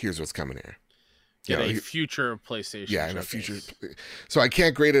 here's what's coming here. Get a future of PlayStation. Yeah, in a future. So I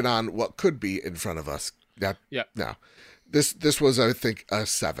can't grade it on what could be in front of us. No. This was, I think, a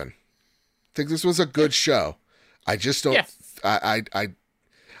 7. I think this was a good show. I just don't.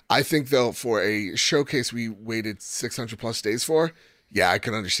 I think, though, for a showcase we waited 600 plus days for, I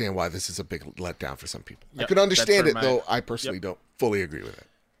can understand why this is a big letdown for some people. I could understand it, though I personally don't fully agree with it.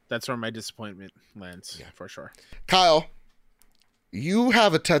 That's where my disappointment lands, for sure. Kyle, you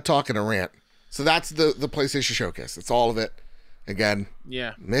have a TED Talk and a rant. So that's the PlayStation Showcase. That's all of it. Again,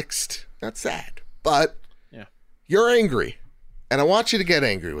 mixed. That's sad. But you're angry. And I want you to get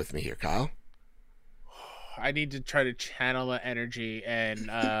angry with me here, Kyle. I need to try to channel that energy, and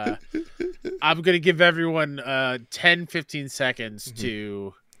I'm going to give everyone 10, 15 seconds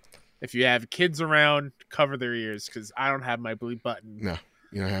to, if you have kids around, cover their ears, because I don't have my bleep button. No,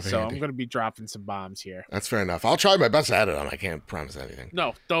 you don't have it. So I'm going to be dropping some bombs here. That's fair enough. I'll try my best to add it on. I can't promise anything.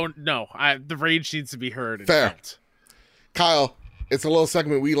 No, don't. No, the rage needs to be heard. Fair. Felt. Kyle, it's a little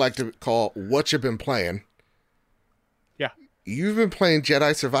segment we like to call What You Been Playing. Yeah. You've been playing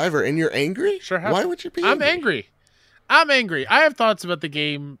Jedi Survivor and you're angry? Sure have. Why would you be angry? I'm angry. I have thoughts about the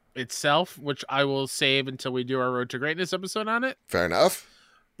game itself, which I will save until we do our Road to Greatness episode on it. Fair enough.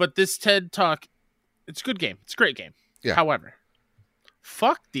 But this TED Talk, it's a good game. It's a great game. Yeah. However,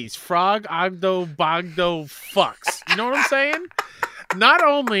 fuck these frog ogdo bogdo fucks. You know what I'm saying? Not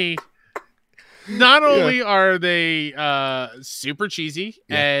only are they super cheesy,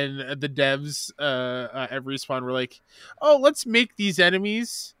 and the devs at Respawn were like, oh, let's make these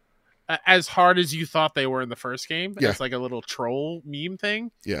enemies as hard as you thought they were in the first game, as like a little troll meme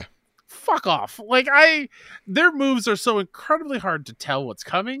thing. Yeah. Fuck off. Like, their moves are so incredibly hard to tell what's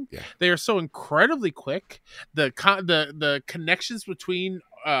coming. Yeah. They are so incredibly quick. The connections between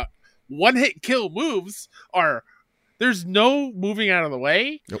one hit kill moves are, there's no moving out of the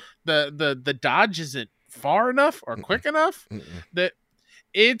way. Nope. The dodge isn't far enough or quick enough that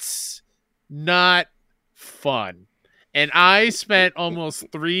it's not fun. And I spent almost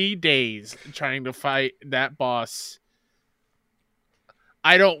 3 days trying to fight that boss.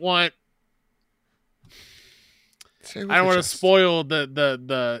 I don't want to spoil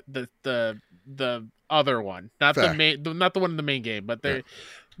the other one, not the main, not the one in the main game, but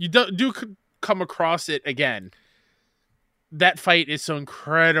you do come across it again. That fight is so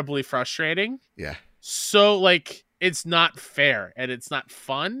incredibly frustrating. Yeah. So like, it's not fair and it's not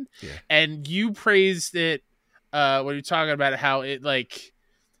fun. Yeah. And you praised it when you're talking about how it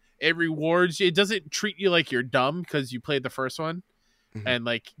rewards you. It doesn't treat you like you're dumb because you played the first one. Mm-hmm. And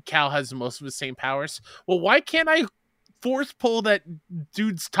like Cal has most of the same powers. Well, why can't I force pull that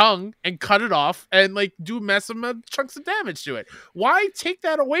dude's tongue and cut it off and like do massive chunks of damage to it? Why take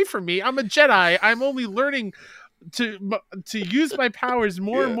that away from me? I'm a Jedi. I'm only learning to use my powers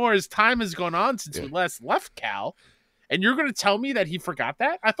more and more as time has gone on since we last left Cal. And you're going to tell me that he forgot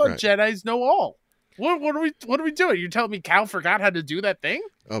that? I thought Jedis know all. What are we doing? You're telling me Cal forgot how to do that thing?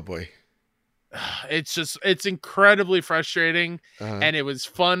 Oh boy. It's incredibly frustrating, and it was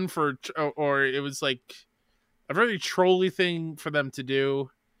fun or it was like a very trolly thing for them to do.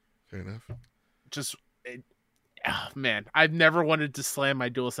 Fair enough. Man, I've never wanted to slam my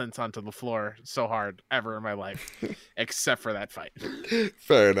DualSense onto the floor so hard ever in my life, except for that fight.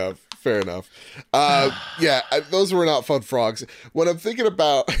 Fair enough. Those were not fun frogs. When I'm thinking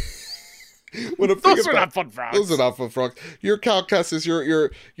about. Those are not fun frogs. Those are not fun frogs. Your Cal Kestis,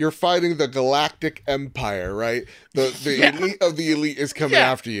 you're fighting the Galactic Empire, right? The elite of the elite is coming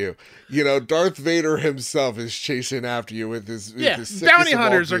after you. You know, Darth Vader himself is chasing after you with his bounty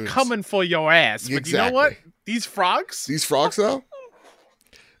hunters are coming for your ass. But you know what? These frogs though,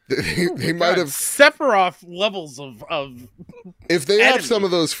 they might have Sephiroth levels of if they had some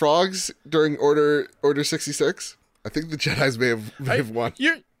of those frogs during Order 66. I think the Jedis may have won.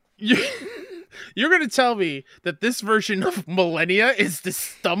 You're going to tell me that this version of Millennia is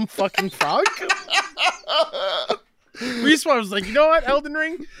this dumb fucking frog? Respawn was like, you know what, Elden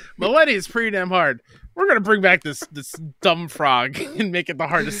Ring? Millennia is pretty damn hard. We're going to bring back this dumb frog and make it the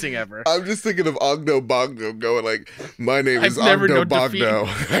hardest thing ever. I'm just thinking of Ogno Bogno going like, my name is Ogno Bogno.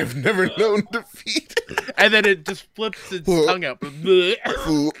 I've never known defeat. And then it just flips its tongue out.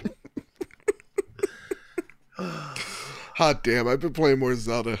 Hot damn, I've been playing more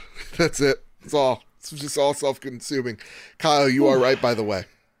Zelda. That's it. It's just all self-consuming. Kyle, you are right, by the way.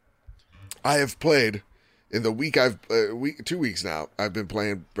 I have played in the week 2 weeks now. I've been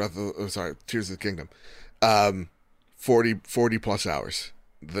playing Tears of the Kingdom. 40 plus hours.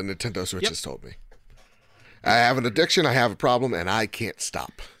 The Nintendo Switch has told me. I have an addiction, I have a problem, and I can't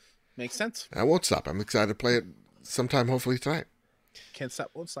stop. Makes sense. I won't stop. I'm excited to play it sometime, hopefully tonight. Can't stop,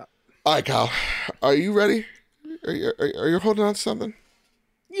 won't stop. All right, Kyle. Are you ready? Are you holding on to something?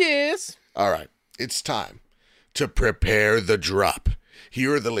 Yes. All right. It's time to prepare the drop.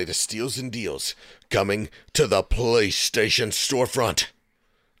 Here are the latest steals and deals coming to the PlayStation storefront.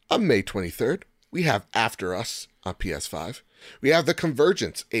 On May 23rd, we have After Us on PS5. We have The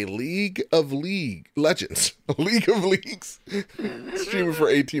Convergence, a League of Legends. A League of Leagues. Streaming for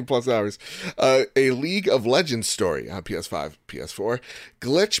 18 plus hours. A League of Legends story on PS5, PS4.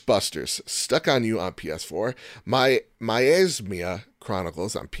 Glitch Busters, Stuck on You on PS4. Miasmia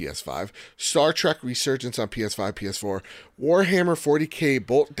Chronicles on PS5. Star Trek Resurgence on PS5, PS4. Warhammer 40k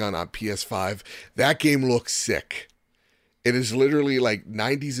Bolt Gun on PS5. That game looks sick. It is literally like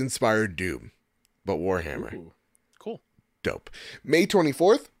 90s inspired Doom, but Warhammer. Ooh, cool. Dope. May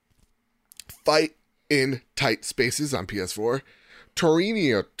 24th, Fight in Tight Spaces on PS4.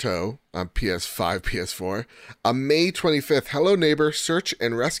 Torinato on PS5, PS4. On May 25th, Hello Neighbor Search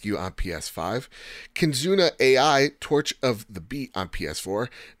and Rescue on PS5. Kizuna AI Torch of the Beat on PS4.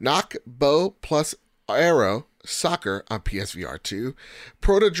 Knock Bow plus Arrow Soccer on PSVR 2,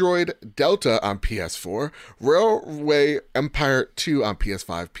 Protodroid Delta on PS4, Railway Empire 2 on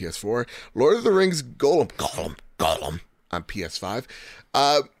PS5, PS4, Lord of the Rings Gollum on PS5.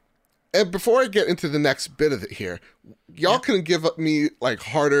 And before I get into the next bit of it here, y'all can give me like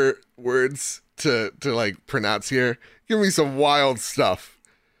harder words to like pronounce here. Give me some wild stuff.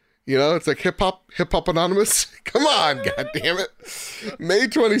 You know, it's like hip hop anonymous. Come on, god damn it. May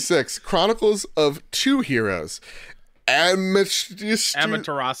 26th, Chronicles of Two Heroes. Amaterasu.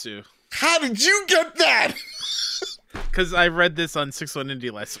 How did you get that? Because I read this on 6-1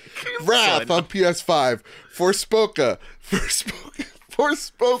 Indie last week. Wrath on PS5. Forspoken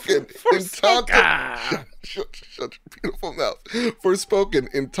in Tanta. Shut your beautiful mouth.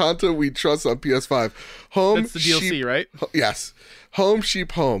 Forspoken in Tanta We Trust on PS5. That's the DLC, right? Yes. Home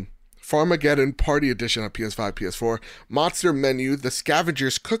Sheep Home. Farmageddon Party Edition on PS5, PS4. Monster Menu, The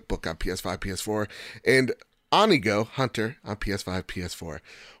Scavenger's Cookbook on PS5, PS4. And Onigo Hunter on PS5, PS4.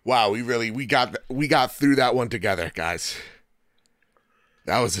 Wow, we got through that one together, guys.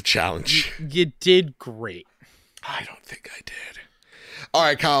 That was a challenge. You did great. I don't think I did. All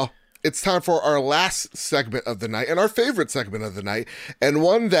right, Kyle. It's time for our last segment of the night and our favorite segment of the night, and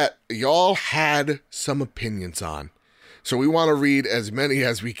one that y'all had some opinions on. So we want to read as many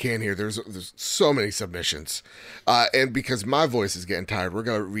as we can here. There's so many submissions. And because my voice is getting tired, we're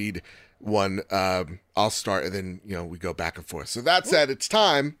going to read one. I'll start and then, we go back and forth. So that said, it's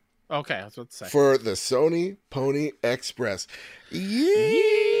time. Okay, I was about to say. For the Sony Pony Express.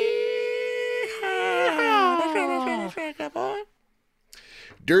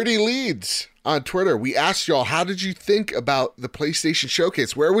 Dirty Leads on Twitter. We asked y'all, how did you think about the PlayStation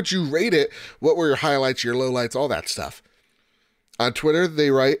Showcase? Where would you rate it? What were your highlights, your lowlights, all that stuff? On Twitter,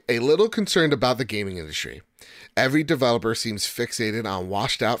 they write, a little concerned about the gaming industry. Every developer seems fixated on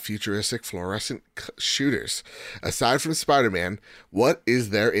washed-out futuristic fluorescent shooters. Aside from Spider-Man, what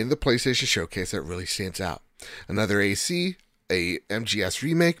is there in the PlayStation Showcase that really stands out? Another AC? A MGS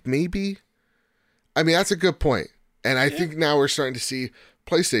remake? Maybe? I mean, that's a good point. And I think now we're starting to see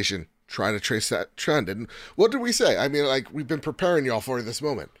PlayStation try to trace that trend. And what did we say? I mean, like, we've been preparing y'all for this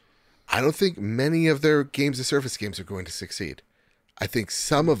moment. I don't think many of their games of service games are going to succeed. I think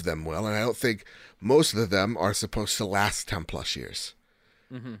some of them will, and I don't think most of them are supposed to last 10 plus years.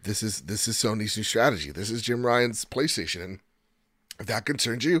 Mm-hmm. This is Sony's new strategy. This is Jim Ryan's PlayStation. And if that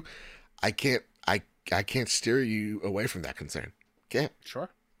concerns you, I can't steer you away from that concern. Can't.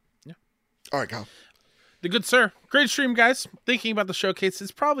 Sure. Yeah. All right, Kyle. The good sir. Great stream, guys. Thinking about the showcase,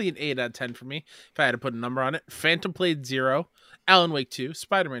 it's probably an 8 out of 10 for me, if I had to put a number on it. Phantom Blade 0, Alan Wake 2,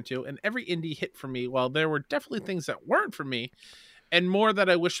 Spider-Man 2, and every indie hit for me. While there were definitely things that weren't for me, and more that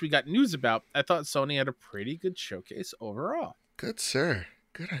I wish we got news about, I thought Sony had a pretty good showcase overall. Good, sir.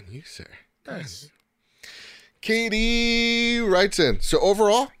 Good on you, sir. Nice. Katie writes in, so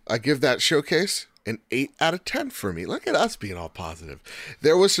overall, I give that showcase an 8 out of 10 for me. Look at us being all positive.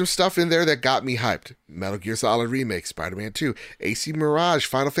 There was some stuff in there that got me hyped. Metal Gear Solid Remake, Spider-Man 2, AC Mirage,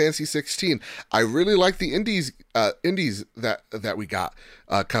 Final Fantasy 16. I really like the indies that we got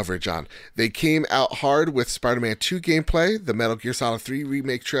coverage on. They came out hard with Spider-Man 2 gameplay. The Metal Gear Solid 3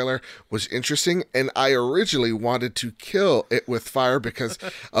 remake trailer was interesting, and I originally wanted to kill it with fire because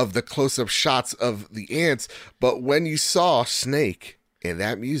of the close-up shots of the ants, but when you saw Snake in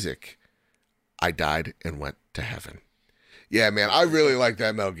that music, I died and went to heaven. Yeah, man, I really like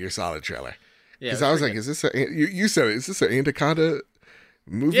that Metal Gear Solid trailer. Because I was like, good. Is this you said it, is this an Anaconda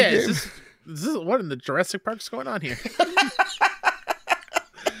movie game? Is this what in the Jurassic Park's going on here?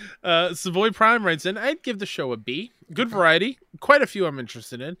 Savoy Prime writes in, I'd give the show a B. Good variety. Quite a few I'm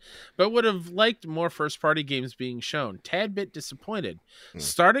interested in, but would have liked more first-party games being shown. Tad bit disappointed.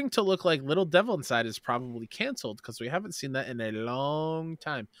 Starting to look like Little Devil Inside is probably canceled because we haven't seen that in a long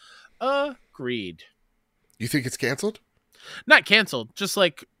time. Agreed. You think it's canceled? Not canceled. Just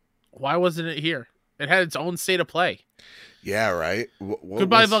like, why wasn't it here? It had its own state of play. Yeah, right.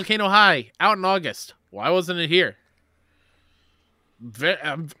 Goodbye Volcano High, out in August. Why wasn't it here?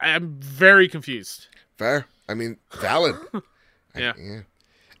 I'm very confused. Fair. I mean, valid. Yeah.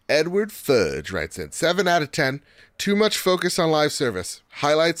 Edward Fudge writes in, 7 out of 10. Too much focus on live service.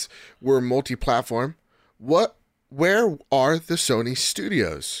 Highlights were multi-platform. Where are the Sony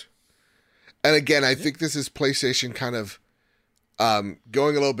studios? And again, I think this is PlayStation kind of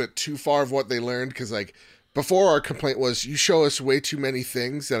going a little bit too far of what they learned, because like before our complaint was you show us way too many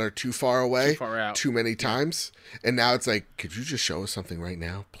things that are too far away, too far out, too many times, and now it's like, could you just show us something right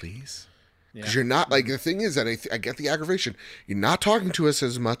now, please? Because Yeah. you're not like, the thing is that I get the aggravation. You're not talking to us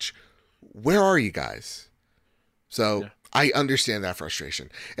as much. Where are you guys? So I understand that frustration.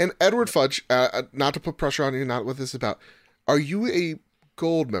 And Edward Fudge, not to put pressure on you, not what this is about. Are you a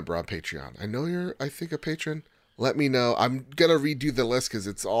gold member on Patreon? I know you're, I think, a patron. Let me know. I'm going to redo the list because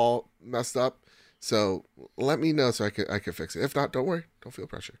it's all messed up. So let me know so I could fix it. If not, don't worry. Don't feel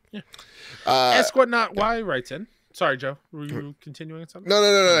pressure. Yeah. Uh, Ask what not why writes in. Sorry, Joe. Were you continuing on something? no.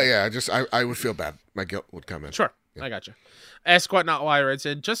 Yeah, I would feel bad. My guilt would come in. Sure. Yeah. I got you. Ask what not why writes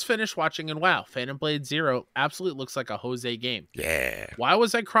in. Just finished watching and wow, Phantom Blade Zero absolutely looks like a Jose game. Yeah. Why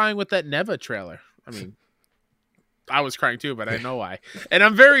was I crying with that Neva trailer? I mean, I was crying too, but I know why. And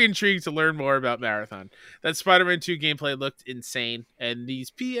I'm very intrigued to learn more about Marathon. That Spider-Man 2 gameplay looked insane. And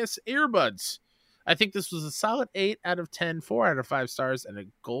these PS earbuds. I think this was a solid 8 out of 10, 4 out of 5 stars, and a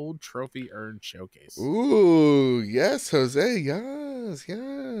gold trophy earned showcase. Ooh, yes, Jose.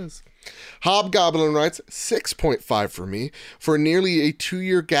 Yes. Hobgoblin writes 6.5 for me. For nearly a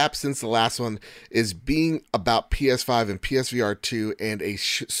 2-year gap since the last one is being about PS5 and PSVR 2 and a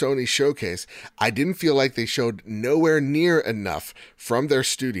Sony showcase, I didn't feel like they showed nowhere near enough from their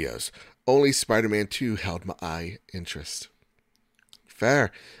studios. Only Spider-Man 2 held my eye interest.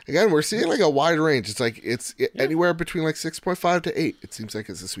 Fair. Again, we're seeing like a wide range. It's like anywhere between like 6.5 to 8. It seems like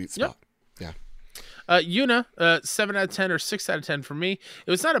it's a sweet spot. Yep. Yeah. Yuna, 7 out of 10 or 6 out of 10 for me.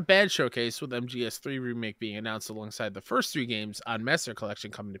 It was not a bad showcase with MGS3 Remake being announced alongside the first 3 games on Master Collection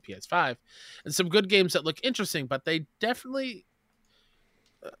coming to PS5. And some good games that look interesting, but they definitely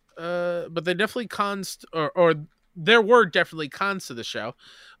cons or there were definitely cons to the show.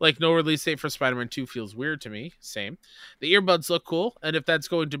 Like no release date for Spider-Man 2 feels weird to me. Same. The earbuds look cool, and if that's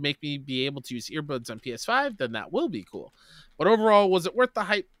going to make me be able to use earbuds on PS5, then that will be cool. But overall, was it worth the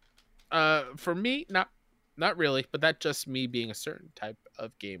hype? For me, not really, but that's just me being a certain type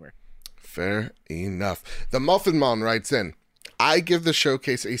of gamer. Fair enough. The Muffin Mon writes in, I give the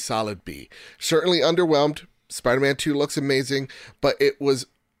showcase a solid B. Certainly underwhelmed. Spider-Man 2 looks amazing, but it was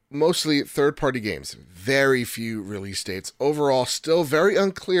mostly third-party games. Very few release dates. Overall, still very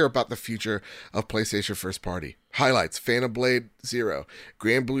unclear about the future of PlayStation first party. Highlights: Phantom Blade Zero,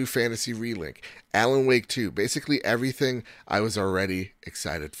 Grand Blue Fantasy Relink, Alan Wake 2. Basically everything I was already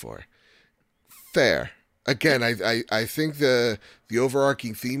excited for. Fair. Again, I think the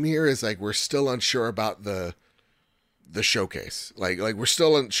overarching theme here is like we're still unsure about the showcase. Like we're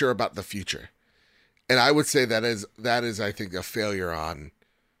still unsure about the future. And I would say that is I think a failure on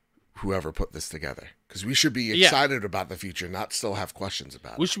whoever put this together, because we should be excited about the future, not still have questions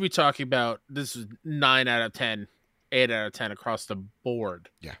about it. We should be talking about this is 9 out of 10, 8 out of 10 across the board.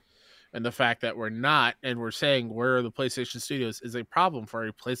 Yeah. And the fact that we're not, and we're saying where are the PlayStation studios is a problem for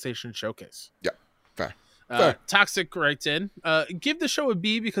a PlayStation showcase. Yeah, fair. Toxic writes in, give the show a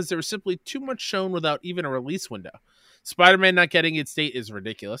B because there was simply too much shown without even a release window. Spider-Man not getting its date is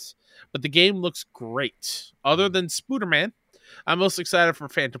ridiculous, but the game looks great. Other than Spooderman, I'm most excited for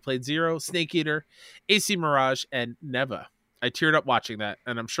Phantom Blade Zero, Snake Eater, AC Mirage, and Neva. I teared up watching that,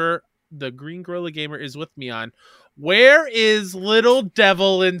 and I'm sure the Green Gorilla Gamer is with me on where is Little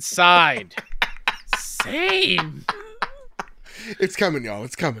Devil Inside? Same. It's coming, y'all.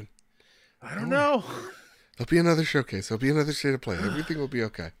 It's coming. I don't know. There'll be another showcase. There'll be another state of play. Everything will be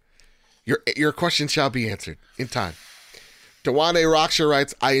okay. Your question shall be answered in time. Dewane Raksha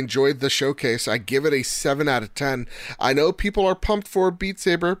writes, I enjoyed the showcase. I give it a 7 out of 10. I know people are pumped for Beat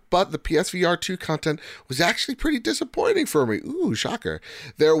Saber, but the PSVR 2 content was actually pretty disappointing for me. Ooh, shocker.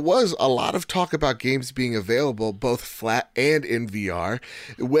 There was a lot of talk about games being available both flat and in VR.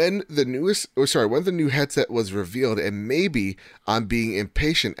 When the new headset was revealed, and maybe I'm being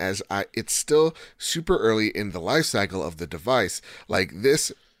impatient as it's still super early in the life cycle of the device like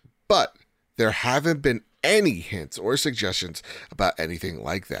this, but there haven't been any hints or suggestions about anything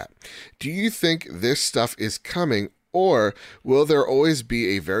like that. Do you think this stuff is coming, or will there always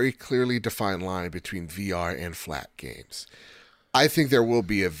be a very clearly defined line between VR and flat games? I think there will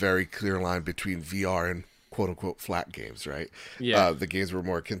be a very clear line between VR and quote-unquote flat games, right? Yeah. The games we're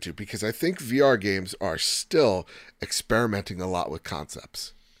more akin to, because I think VR games are still experimenting a lot with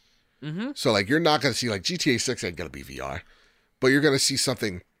concepts. Mm-hmm. So like you're not going to see like GTA 6 ain't going to be VR, but you're going to see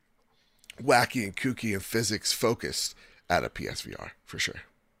something wacky and kooky and physics focused at a PSVR for sure.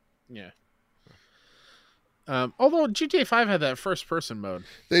 Yeah. Although GTA 5 had that first person mode.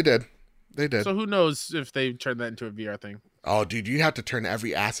 They did. So who knows if they turned that into a VR thing. Oh, dude, you have to turn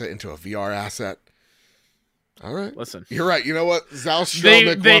every asset into a VR asset. All right. Listen. You're right. You know what? Zal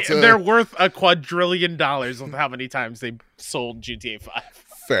Stromick they're worth $1 quadrillion with how many times they sold GTA 5.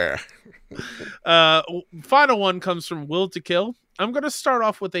 Fair. Final one comes from Will to Kill. I'm going to start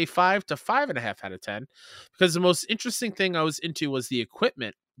off with a 5 to 5.5 out of 10 because the most interesting thing I was into was the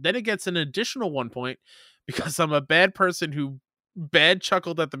equipment. Then it gets an additional 1 point because I'm a bad person who bad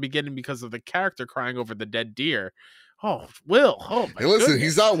chuckled at the beginning because of the character crying over the dead deer. Oh, Will. Oh my Hey, listen, goodness.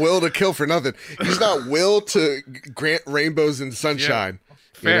 he's not Will to kill for nothing. He's not Will to grant rainbows and sunshine. Yeah,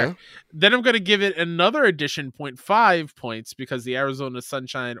 fair. You know? Then I'm going to give it another addition, 0.5 points, because the Arizona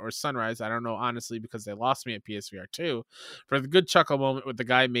Sunshine or Sunrise, I don't know, honestly, because they lost me at PSVR 2, for the good chuckle moment with the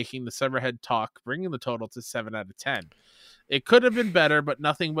guy making the Severhead talk, bringing the total to 7 out of 10. It could have been better, but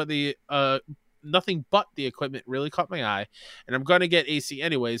nothing but the equipment really caught my eye, and I'm going to get AC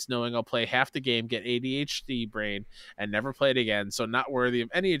anyways, knowing I'll play half the game, get ADHD brain, and never play it again, so not worthy of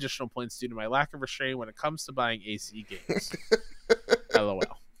any additional points due to my lack of restraint when it comes to buying AC games. LOL.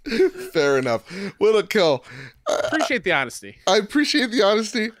 Fair enough. Will to kill. Appreciate the honesty. I appreciate the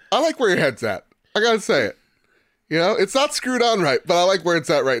honesty. I like where your head's at. I gotta say it. You know, it's not screwed on right, but I like where it's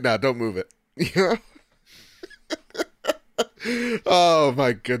at right now. Don't move it. You know? Oh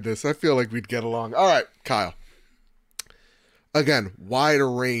my goodness. I feel like we'd get along. All right, Kyle. Again, wide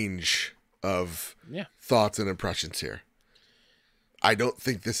range of thoughts and impressions here. I don't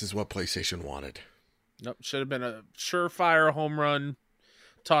think this is what PlayStation wanted. Nope. Should have been a surefire home run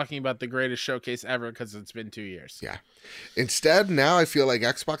talking about the greatest showcase ever because it's been 2 years. Yeah. Instead, now I feel like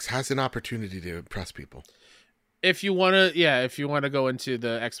Xbox has an opportunity to impress people. If you want to go into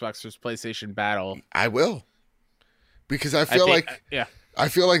the Xbox versus PlayStation battle, I will. Because I feel like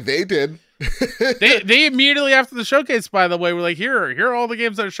they did. they immediately after the showcase, by the way, were like, here are all the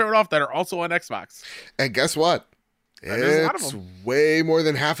games that are showed off that are also on Xbox. And guess what? It's way more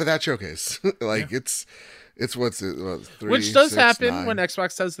than half of that showcase. It's what's it? 3, which does 6, happen 9. when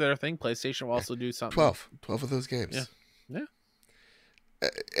Xbox does their thing. PlayStation will also do something. 12 of those games. Yeah.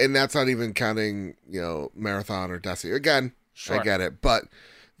 And that's not even counting, Marathon or Destiny. Again, sure. I get it. But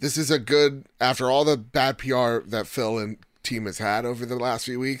this is a good, after all the bad PR that Phil and team has had over the last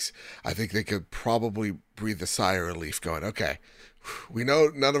few weeks, I think they could probably breathe a sigh of relief going, okay, we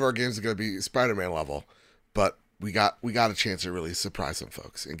know none of our games are going to be Spider-Man level, but we got a chance to really surprise some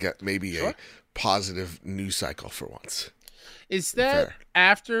folks and get maybe a positive news cycle for once. Is that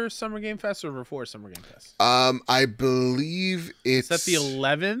after Summer Game Fest or before Summer Game Fest? I believe it's... Is that the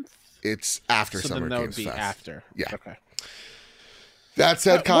 11th? It's after Summer Game Fest. So then that would be after. Yeah. Okay. That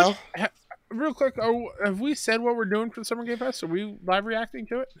said, Kyle... real quick, have we said what we're doing for Summer Game Fest? Are we live reacting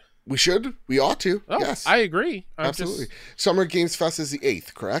to it? We should. We ought to. Oh, yes. I agree. Absolutely. Summer Games Fest is the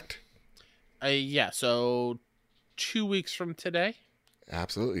 8th, correct? Yeah, so 2 weeks from today.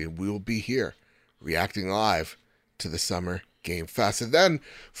 Absolutely. We'll be here reacting live to the Summer Game Fest. And then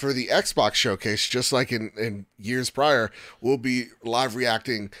for the Xbox Showcase, just like in years prior, we'll be live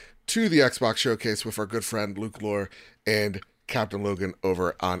reacting to the Xbox Showcase with our good friend Luke Lore and Captain Logan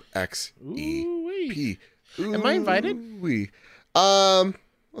over on XEP. Am I invited? I'll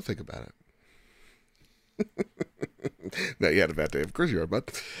think about it. No, you had a bad day. Of course you are,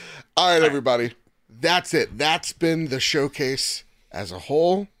 bud. All right, everybody. That's it. That's been the showcase as a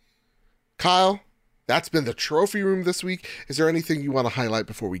whole. Kyle, that's been the trophy room this week. Is there anything you want to highlight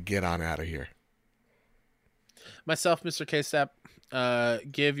before we get on out of here? Myself, Mr. K-Step,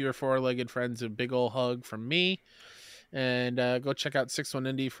 give your four-legged friends a big ol' hug from me. And go check out 61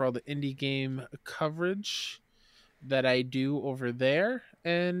 Indie for all the indie game coverage that I do over there.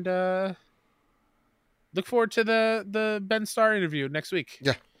 And look forward to the Ben Starr interview next week.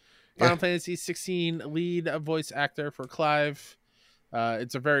 Yeah. Final Fantasy 16 lead voice actor for Clive.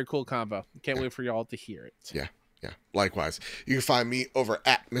 It's a very cool combo. Can't wait for y'all to hear it. Yeah. Likewise. You can find me over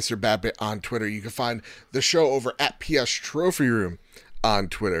at Mr. Badbit on Twitter. You can find the show over at PS Trophy Room on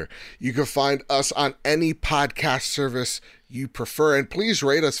Twitter. You can find us on any podcast service you prefer, and please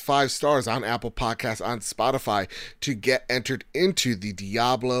rate us 5 stars on Apple Podcasts, on Spotify, to get entered into the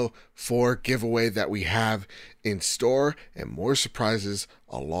Diablo 4 giveaway that we have in store, and more surprises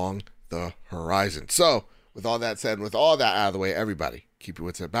along the horizon. So with all that said, with all that out of the way, everybody, keep your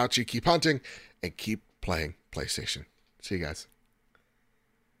wits about you, keep hunting, and keep playing PlayStation. See you guys.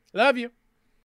 Love you.